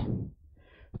all,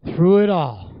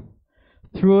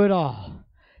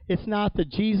 It's not that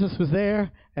Jesus was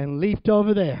there and leaped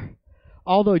over there.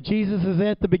 Although Jesus is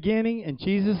at the beginning and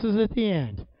Jesus is at the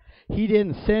end, He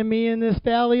didn't send me in this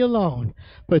valley alone,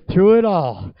 but through it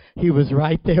all, He was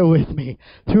right there with me.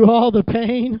 Through all the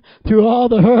pain, through all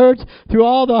the hurts, through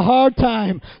all the hard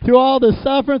time, through all the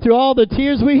suffering, through all the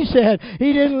tears we shed,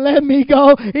 He didn't let me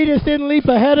go. He just didn't leap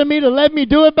ahead of me to let me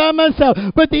do it by myself.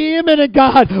 But the imminent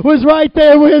God was right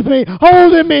there with me,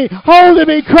 holding me,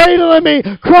 cradling me,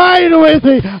 crying with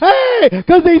me. Hey,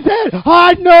 because He said,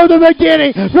 I know the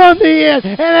beginning from the end,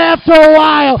 and after a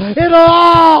while, it'll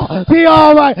all be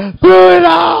all right. Through it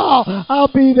all,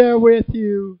 I'll be there with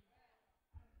you.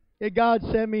 And God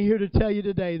sent me here to tell you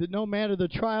today that no matter the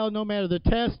trial, no matter the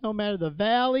test, no matter the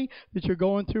valley that you're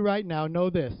going through right now, know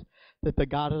this, that the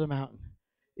God of the mountain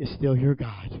is still your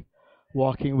God,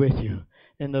 walking with you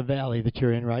in the valley that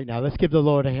you're in right now. Let's give the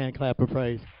Lord a hand clap of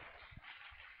praise.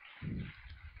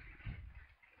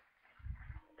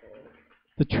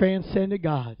 The transcendent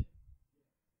God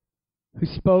who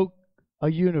spoke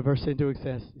a universe into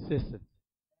existence,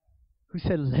 who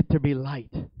said, let there be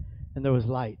light, and there was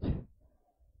light,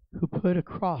 who put a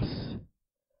cross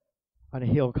on a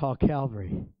hill called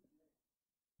Calvary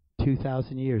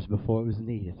 2,000 years before it was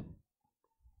needed.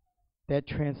 That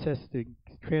transcendent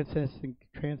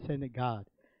God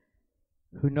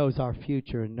who knows our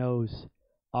future and knows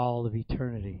all of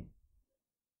eternity.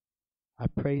 I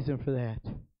praise Him for that,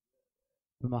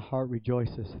 but my heart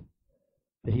rejoices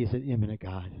that He is an imminent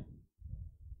God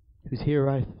who's here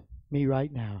with me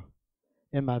right now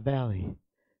in my valley,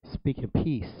 speaking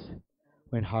peace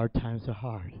when hard times are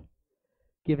hard,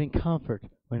 giving comfort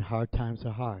when hard times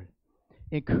are hard,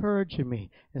 encouraging me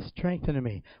and strengthening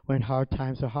me when hard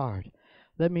times are hard.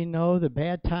 Let me know that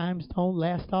bad times don't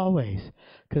last always,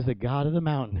 because the God of the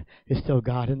mountain is still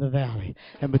God in the valley.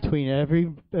 And between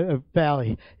every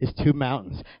valley is two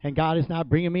mountains. And God is not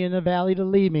bringing me in the valley to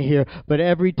leave me here, but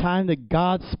every time that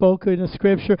God spoke in the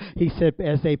Scripture, He said,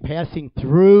 as they passing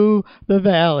through the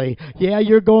valley, yeah,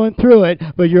 you're going through it,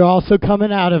 but you're also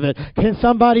coming out of it. Can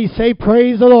somebody say,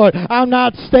 praise the Lord? I'm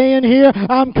not staying here.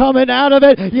 I'm coming out of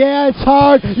it. Yeah, it's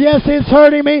hard. Yes, it's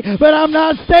hurting me, but I'm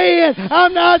not staying.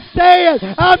 I'm not staying.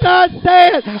 I'm not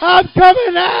staying. I'm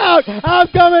coming out. I'm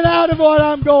coming out of what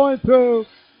I'm going through.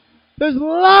 There's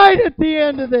light at the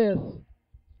end of this.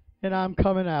 And I'm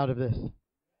coming out of this.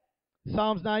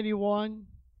 Psalms 91,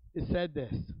 it said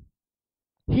this.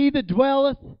 He that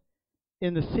dwelleth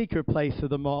in the secret place of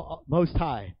the Most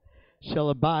High shall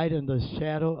abide in the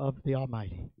shadow of the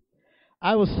Almighty.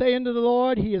 I will say unto the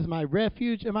Lord, He is my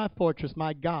refuge and my fortress,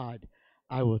 my God.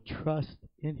 I will trust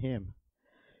in Him.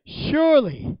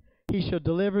 Surely He shall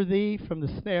deliver thee from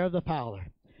the snare of the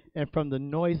fowler, and from the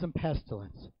noisome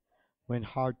pestilence, when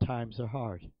hard times are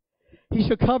hard. He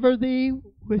shall cover thee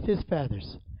with His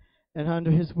feathers, and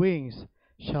under His wings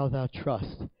shalt thou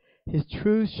trust. His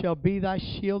truth shall be thy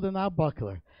shield and thy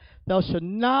buckler. Thou shalt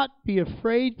not be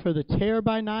afraid for the terror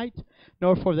by night,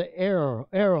 nor for the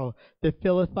arrow that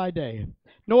filleth by day,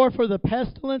 nor for the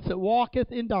pestilence that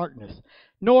walketh in darkness,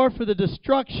 nor for the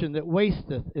destruction that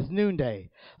wasteth as noonday.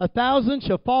 1,000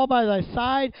 shall fall by thy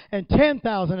side, and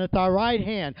 10,000 at thy right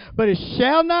hand, but it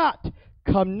shall not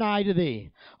come nigh to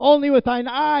thee. Only with thine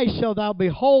eyes shalt thou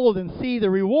behold and see the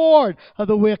reward of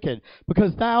the wicked,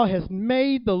 because thou hast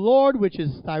made the Lord, which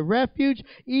is thy refuge,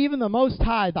 even the Most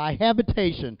High, thy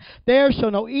habitation. There shall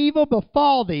no evil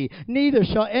befall thee, neither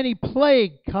shall any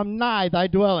plague come nigh thy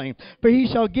dwelling. For He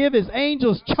shall give His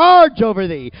angels charge over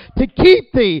thee, to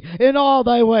keep thee in all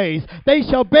thy ways. They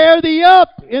shall bear thee up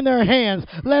in their hands,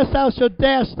 lest thou shalt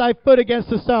dash thy foot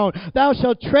against a stone. Thou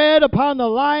shalt tread upon the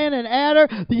lion and adder,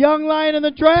 the young lion and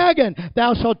the dragon.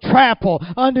 Thou shalt trample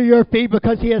under your feet,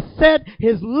 because He has set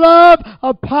His love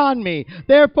upon me.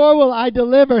 Therefore will I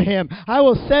deliver him. I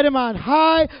will set him on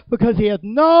high, because he hath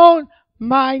known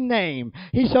my name.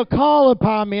 He shall call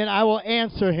upon me, and I will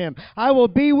answer him. I will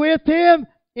be with him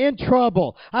in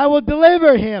trouble. I will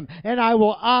deliver him, and I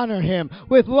will honor him.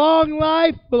 With long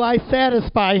life will I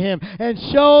satisfy him, and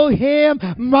show him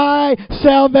my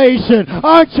salvation.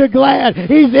 Aren't you glad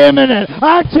He's imminent?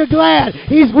 Aren't you glad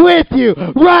He's with you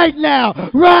right now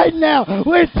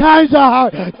when times are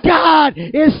hard? God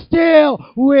is still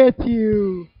with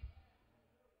you.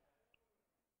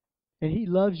 And He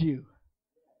loves you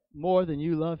more than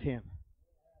you love Him.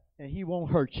 And He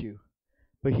won't hurt you,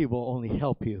 but He will only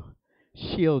help you,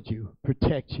 shield you,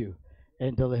 protect you,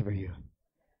 and deliver you.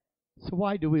 So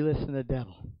why do we listen to the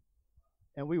devil?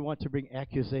 And we want to bring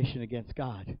accusation against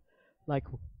God. Like,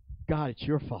 God, it's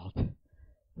your fault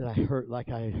that I hurt like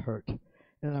I hurt.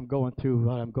 and I'm going through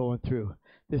what I'm going through.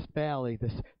 This valley,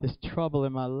 this trouble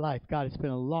in my life. God, it's been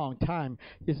a long time.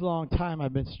 It's a long time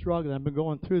I've been struggling. I've been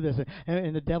going through this.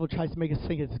 And the devil tries to make us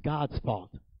think it's God's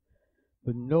fault.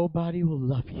 But nobody will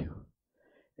love you.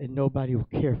 And nobody will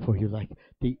care for you like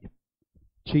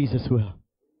Jesus will.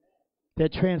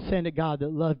 That transcendent God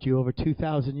that loved you over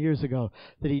 2,000 years ago,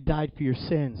 that He died for your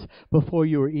sins before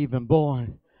you were even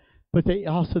born. But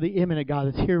also the imminent God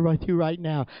that's here with you right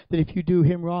now, that if you do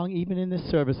Him wrong, even in this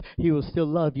service, He will still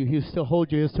love you. He'll still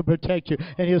hold you. He'll still protect you.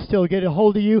 And He'll still get a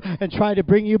hold of you and try to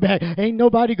bring you back. Ain't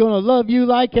nobody going to love you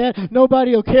like that.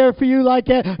 Nobody will care for you like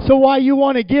that. So why you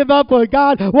want to give up on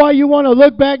God? Why you want to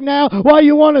look back now? Why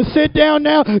you want to sit down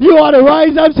now? You ought to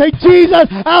rise up and say, Jesus,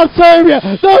 I'll serve you.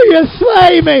 Though you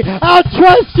slay me, I'll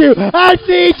trust you. I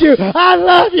need you. I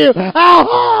love you. I'll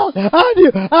hold on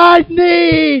you. I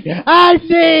need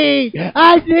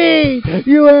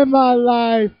you in my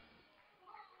life.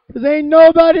 Because ain't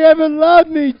nobody ever loved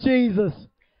me, Jesus,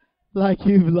 like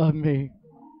you've loved me.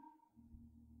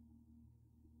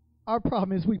 Our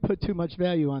problem is we put too much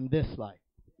value on this life.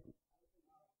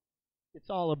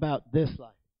 It's all about this life.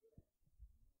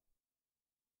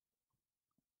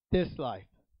 This life.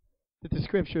 That the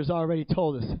Scripture has already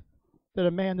told us that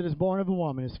a man that is born of a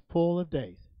woman is full of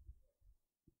days,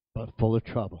 but full of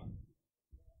trouble.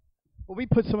 Well, we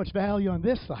put so much value on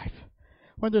this life.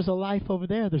 When there's a life over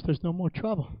there, there's no more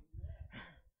trouble.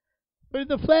 But in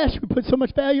the flesh, we put so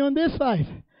much value on this life.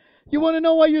 You want to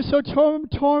know why you're so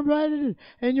tormented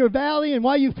in your valley and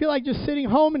why you feel like just sitting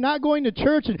home and not going to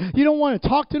church and you don't want to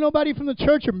talk to nobody from the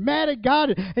church. You're mad at God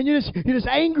and you're just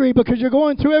angry because you're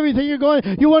going through everything you're going.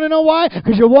 You want to know why?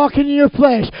 Because you're walking in your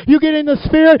flesh. You get in the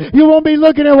Spirit, you won't be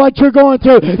looking at what you're going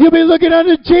through. You'll be looking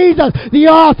unto Jesus, the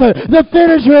author, the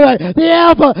finisher, the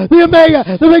Alpha, the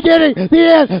Omega, the beginning,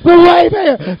 the end, the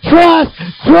waymaker.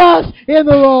 Trust in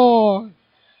the Lord.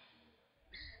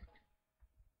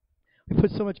 We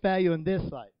put so much value in this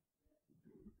life.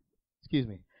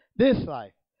 This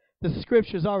life, the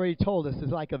Scripture's already told us,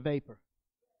 is like a vapor.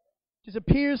 It just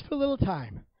appears for a little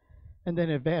time, and then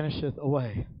it vanisheth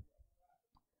away.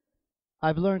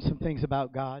 I've learned some things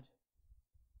about God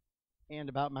and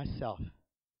about myself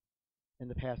in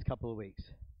the past couple of weeks.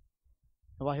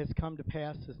 And what has come to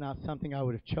pass is not something I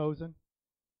would have chosen.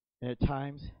 And at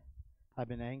times, I've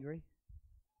been angry.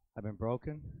 I've been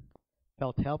broken.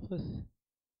 Felt helpless.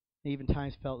 And even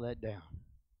times felt let down.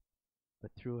 But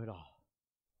through it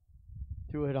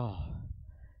all,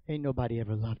 ain't nobody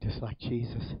ever loved us like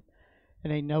Jesus.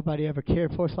 And ain't nobody ever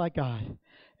cared for us like God.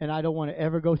 And I don't want to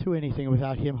ever go through anything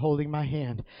without Him holding my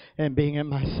hand and being at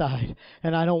my side.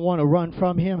 And I don't want to run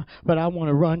from Him, but I want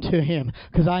to run to Him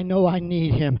because I know I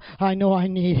need Him. I know I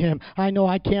need Him. I know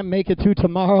I can't make it through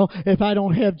tomorrow if I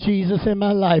don't have Jesus in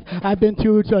my life. I've been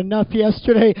through enough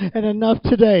yesterday and enough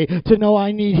today to know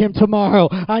I need Him tomorrow.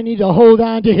 I need to hold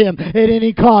on to Him at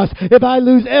any cost. If I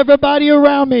lose everybody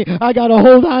around me, I got to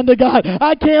hold on to God.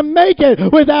 I can't make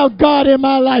it without God in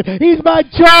my life. He's my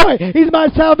joy. He's my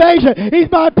salvation.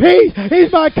 He's my peace.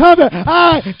 He's my comfort.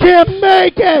 I can't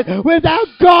make it without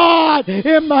God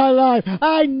in my life.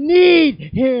 I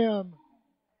need Him.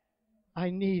 I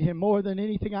need Him more than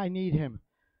anything. I need Him.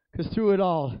 Because through it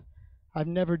all, I've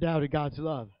never doubted God's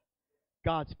love,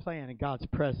 God's plan, and God's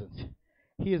presence.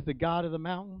 He is the God of the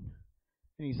mountain,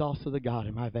 and He's also the God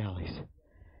in my valleys.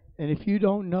 And if you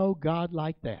don't know God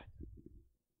like that,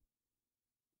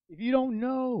 if you don't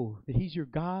know that He's your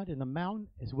God in the mountain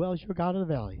as well as your God in the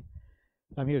valley,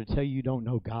 I'm here to tell you don't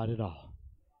know God at all.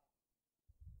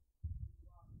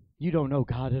 You don't know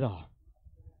God at all.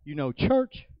 You know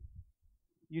church.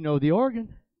 You know the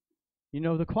organ. You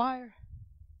know the choir.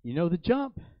 You know the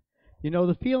jump. You know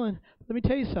the feeling. Let me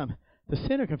tell you something. The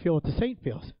sinner can feel what the saint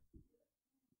feels.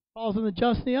 Falls on the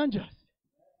just and the unjust.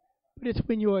 But it's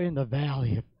when you are in the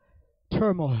valley of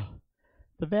turmoil,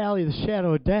 the valley of the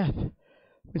shadow of death,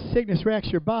 when sickness racks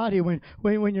your body, when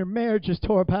your marriage is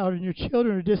torn apart and your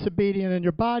children are disobedient and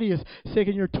your body is sick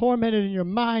and you're tormented in your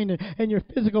mind and your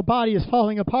physical body is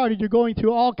falling apart and you're going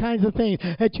through all kinds of things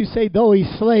that you say, though He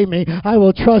slay me, I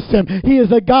will trust Him. He is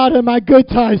the God of my good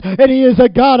times and He is the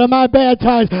God of my bad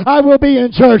times. I will be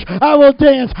in church. I will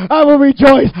dance. I will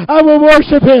rejoice. I will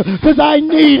worship Him because I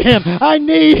need Him. I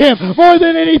need Him more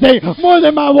than anything, more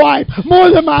than my wife, more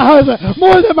than my husband,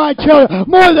 more than my children,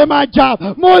 more than my job,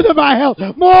 more than my health,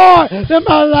 more than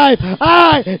my life.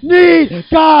 I need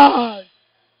God.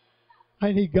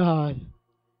 I need God.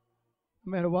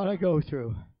 No matter what I go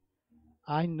through,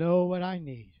 I know what I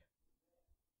need.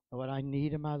 And what I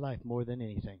need in my life more than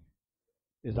anything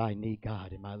is I need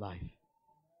God in my life.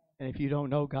 And if you don't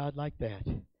know God like that,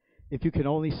 if you can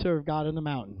only serve God on the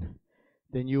mountain,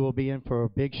 then you will be in for a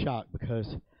big shock,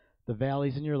 because the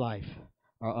valleys in your life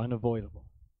are unavoidable.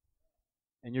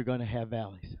 And you're going to have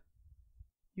valleys.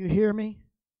 You hear me?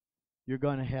 You're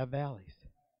going to have valleys.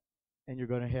 And you're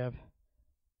going to have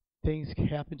things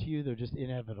happen to you that are just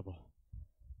inevitable.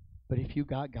 But if you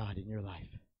got God in your life,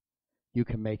 you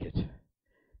can make it.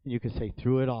 And you can say,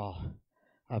 through it all,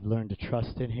 I've learned to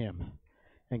trust in Him.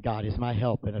 And God is my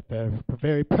help, and a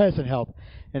very present help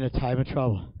in a time of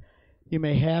trouble. You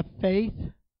may have faith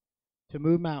to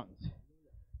move mountains,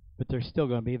 but there's still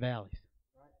going to be valleys.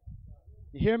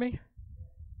 You hear me?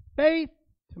 Faith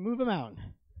to move a mountain,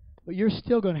 but you're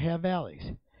still going to have valleys.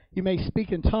 You may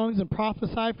speak in tongues and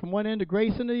prophesy from one end of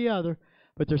grace into the other,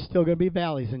 but there's still going to be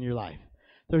valleys in your life.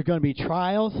 There's going to be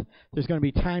trials. There's going to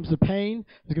be times of pain.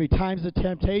 There's going to be times of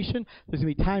temptation. There's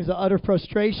going to be times of utter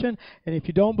frustration. And if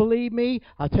you don't believe me,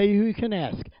 I'll tell you who you can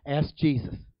ask. Ask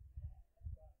Jesus.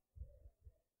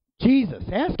 Jesus.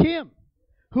 Ask Him,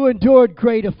 who endured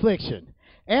great affliction.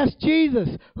 Ask Jesus,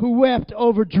 who wept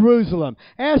over Jerusalem.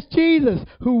 Ask Jesus,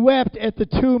 who wept at the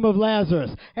tomb of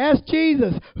Lazarus. Ask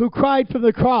Jesus, who cried from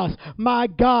the cross, my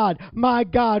God,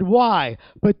 why?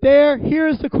 But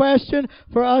here's the question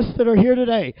for us that are here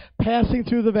today, passing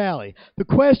through the valley. The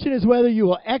question is whether you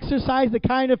will exercise the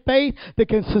kind of faith that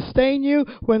can sustain you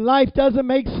when life doesn't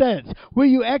make sense. Will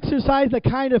you exercise the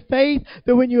kind of faith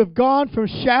that when you have gone from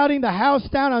shouting the house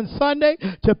down on Sunday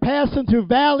to passing through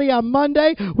valley on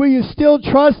Monday, will you still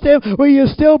trust Him? Will you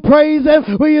still praise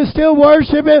Him? Will you still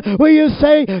worship Him? Will you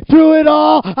say, through it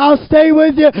all, I'll stay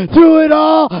with you. Through it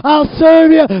all, I'll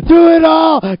serve you. Through it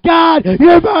all, God,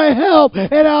 you're my help,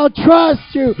 and I'll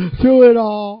trust you through it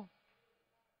all.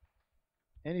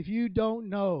 And if you don't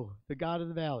know the God of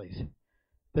the valleys,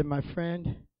 then, my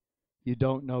friend, you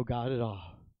don't know God at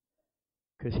all.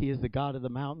 Because He is the God of the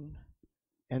mountain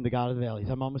and the God of the valleys.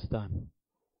 I'm almost done.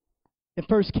 In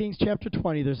 1 Kings chapter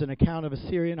 20, there's an account of a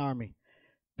Syrian army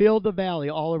filled the valley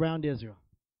all around Israel.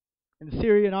 And the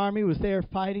Syrian army was there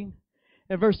fighting.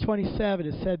 In verse 27,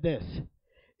 it said this: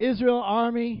 Israel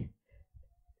army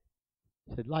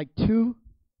said, like two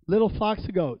little flocks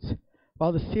of goats,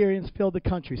 while the Syrians filled the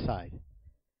countryside.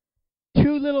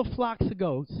 Two little flocks of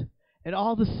goats, and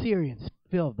all the Syrians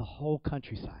filled the whole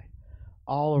countryside,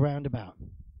 all around about.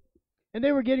 And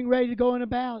they were getting ready to go in a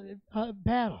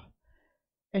battle.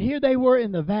 And here they were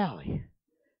in the valley,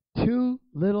 two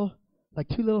little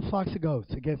flocks of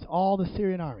goats against all the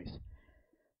Syrian armies.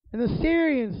 And the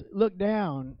Syrians looked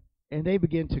down and they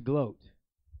began to gloat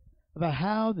about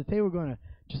how that they were going to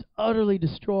just utterly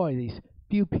destroy these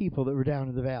few people that were down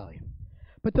in the valley.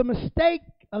 But the mistake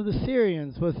of the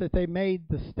Syrians was that they made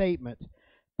the statement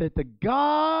that the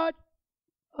God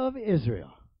of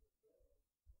Israel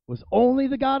was only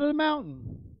the God of the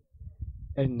mountain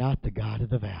and not the God of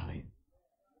the valley.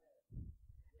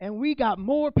 And we got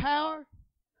more power.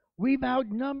 We've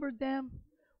outnumbered them.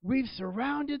 We've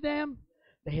surrounded them.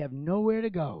 They have nowhere to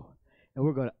go. And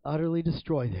we're going to utterly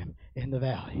destroy them in the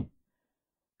valley.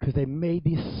 Because they made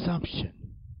the assumption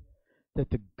that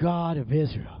the God of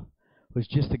Israel was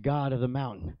just the God of the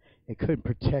mountain and couldn't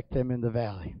protect them in the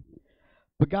valley.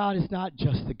 But God is not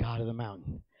just the God of the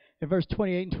mountain. In verse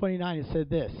 28 and 29 it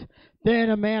said this: Then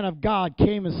a man of God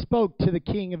came and spoke to the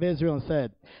king of Israel and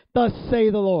said, Thus say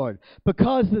the Lord,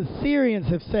 because the Syrians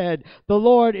have said, The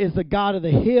Lord is the God of the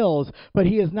hills, but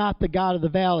He is not the God of the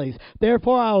valleys.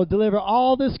 Therefore I will deliver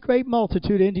all this great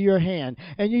multitude into your hand,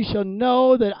 and you shall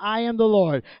know that I am the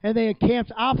Lord. And they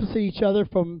encamped opposite each other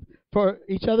for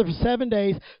 7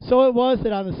 days. So it was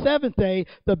that on the seventh day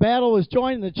the battle was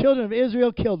joined, and the children of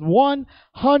Israel killed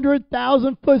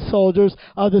 100,000 foot soldiers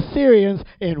of the Syrians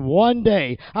in one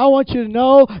day. I want you to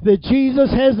know that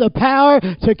Jesus has the power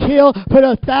to kill, put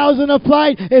 1,000 to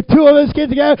flight. If two of us get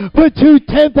together, put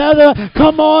 10,000.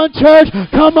 Come on, church.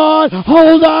 Come on.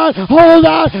 Hold on. Hold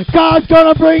on. God's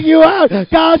going to bring you out.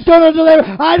 God's going to deliver.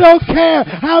 I don't care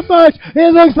how much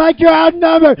it looks like you're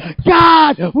outnumbered.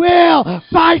 God will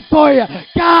fight for you.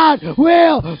 God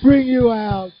will bring you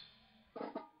out.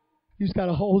 You just got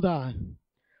to hold on.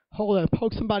 Hold on.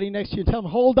 Poke somebody next to you and tell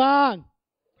them, hold on.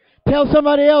 Tell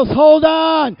somebody else, hold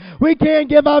on. We can't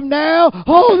give up now.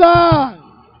 Hold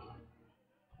on.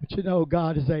 But you know,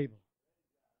 God is able.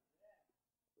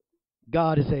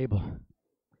 God is able.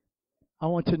 I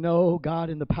want to know God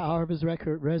in the power of His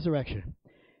resurrection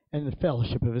and the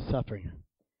fellowship of His suffering,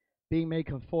 being made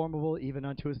conformable even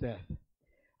unto His death.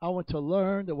 I want to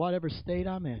learn that whatever state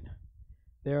I'm in,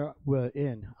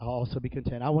 therein I'll also be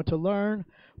content. I want to learn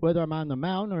whether I'm on the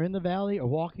mountain or in the valley or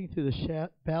walking through the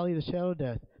valley of the shadow of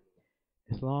death,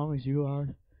 as long as you are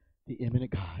the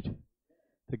imminent God,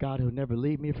 the God who will never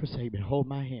leave me or forsake me, hold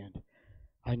my hand,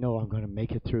 I know I'm going to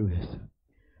make it through this.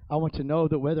 I want to know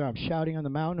that whether I'm shouting on the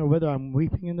mountain or whether I'm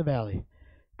weeping in the valley,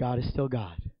 God is still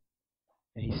God,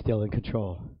 and He's still in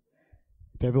control.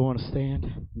 If everyone will stand,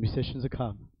 the musicians will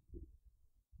come.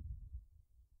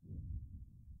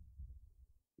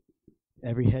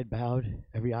 Every head bowed,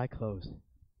 every eye closed.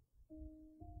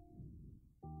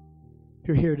 If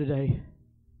you're here today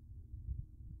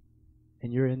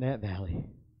and you're in that valley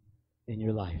in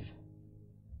your life,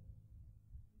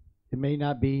 it may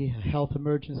not be a health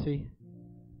emergency,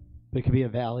 but it could be a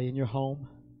valley in your home,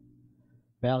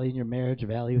 valley in your marriage, a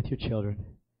valley with your children.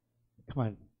 Come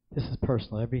on, this is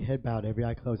personal. Every head bowed, every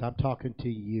eye closed. I'm talking to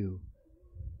you.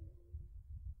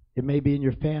 It may be in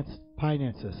your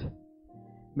finances,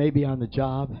 maybe on the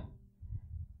job,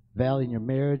 valley in your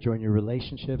marriage or in your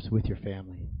relationships with your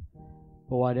family.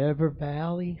 But whatever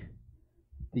valley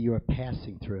that you are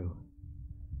passing through,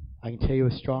 I can tell you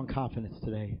with strong confidence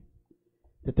today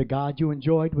that the God you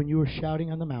enjoyed when you were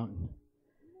shouting on the mountain,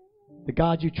 the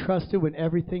God you trusted when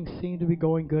everything seemed to be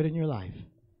going good in your life,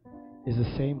 is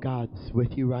the same God that's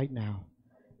with you right now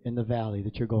in the valley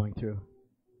that you're going through.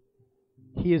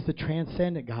 He is the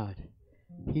transcendent God.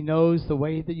 He knows the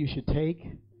way that you should take,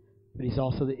 but He's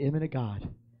also the imminent God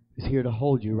who's here to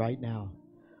hold you right now,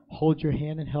 hold your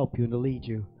hand and help you and to lead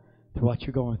you through what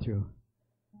you're going through.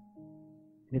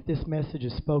 And if this message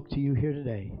has spoke to you here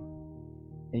today,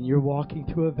 and you're walking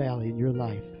through a valley in your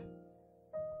life,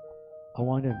 I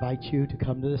want to invite you to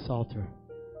come to this altar.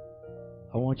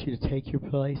 I want you to take your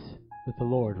place with the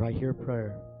Lord right here in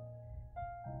prayer.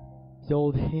 The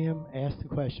old hymn asked the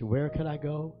question, where could I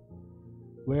go?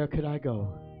 Where could I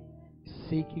go?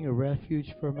 Seeking a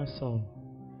refuge for my soul,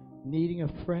 needing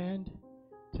a friend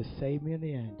to save me in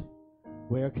the end.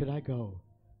 Where could I go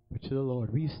but to the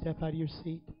Lord? Will you step out of your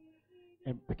seat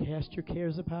and cast your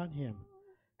cares upon Him,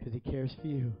 because He cares for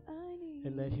you,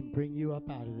 and let Him bring you up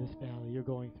out of this valley you're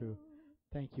going through.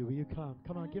 Thank you. Will you come?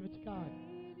 Come on, give it to God.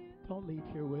 Don't leave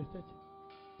here with it.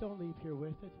 Don't leave here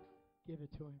with it. Give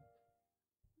it to Him.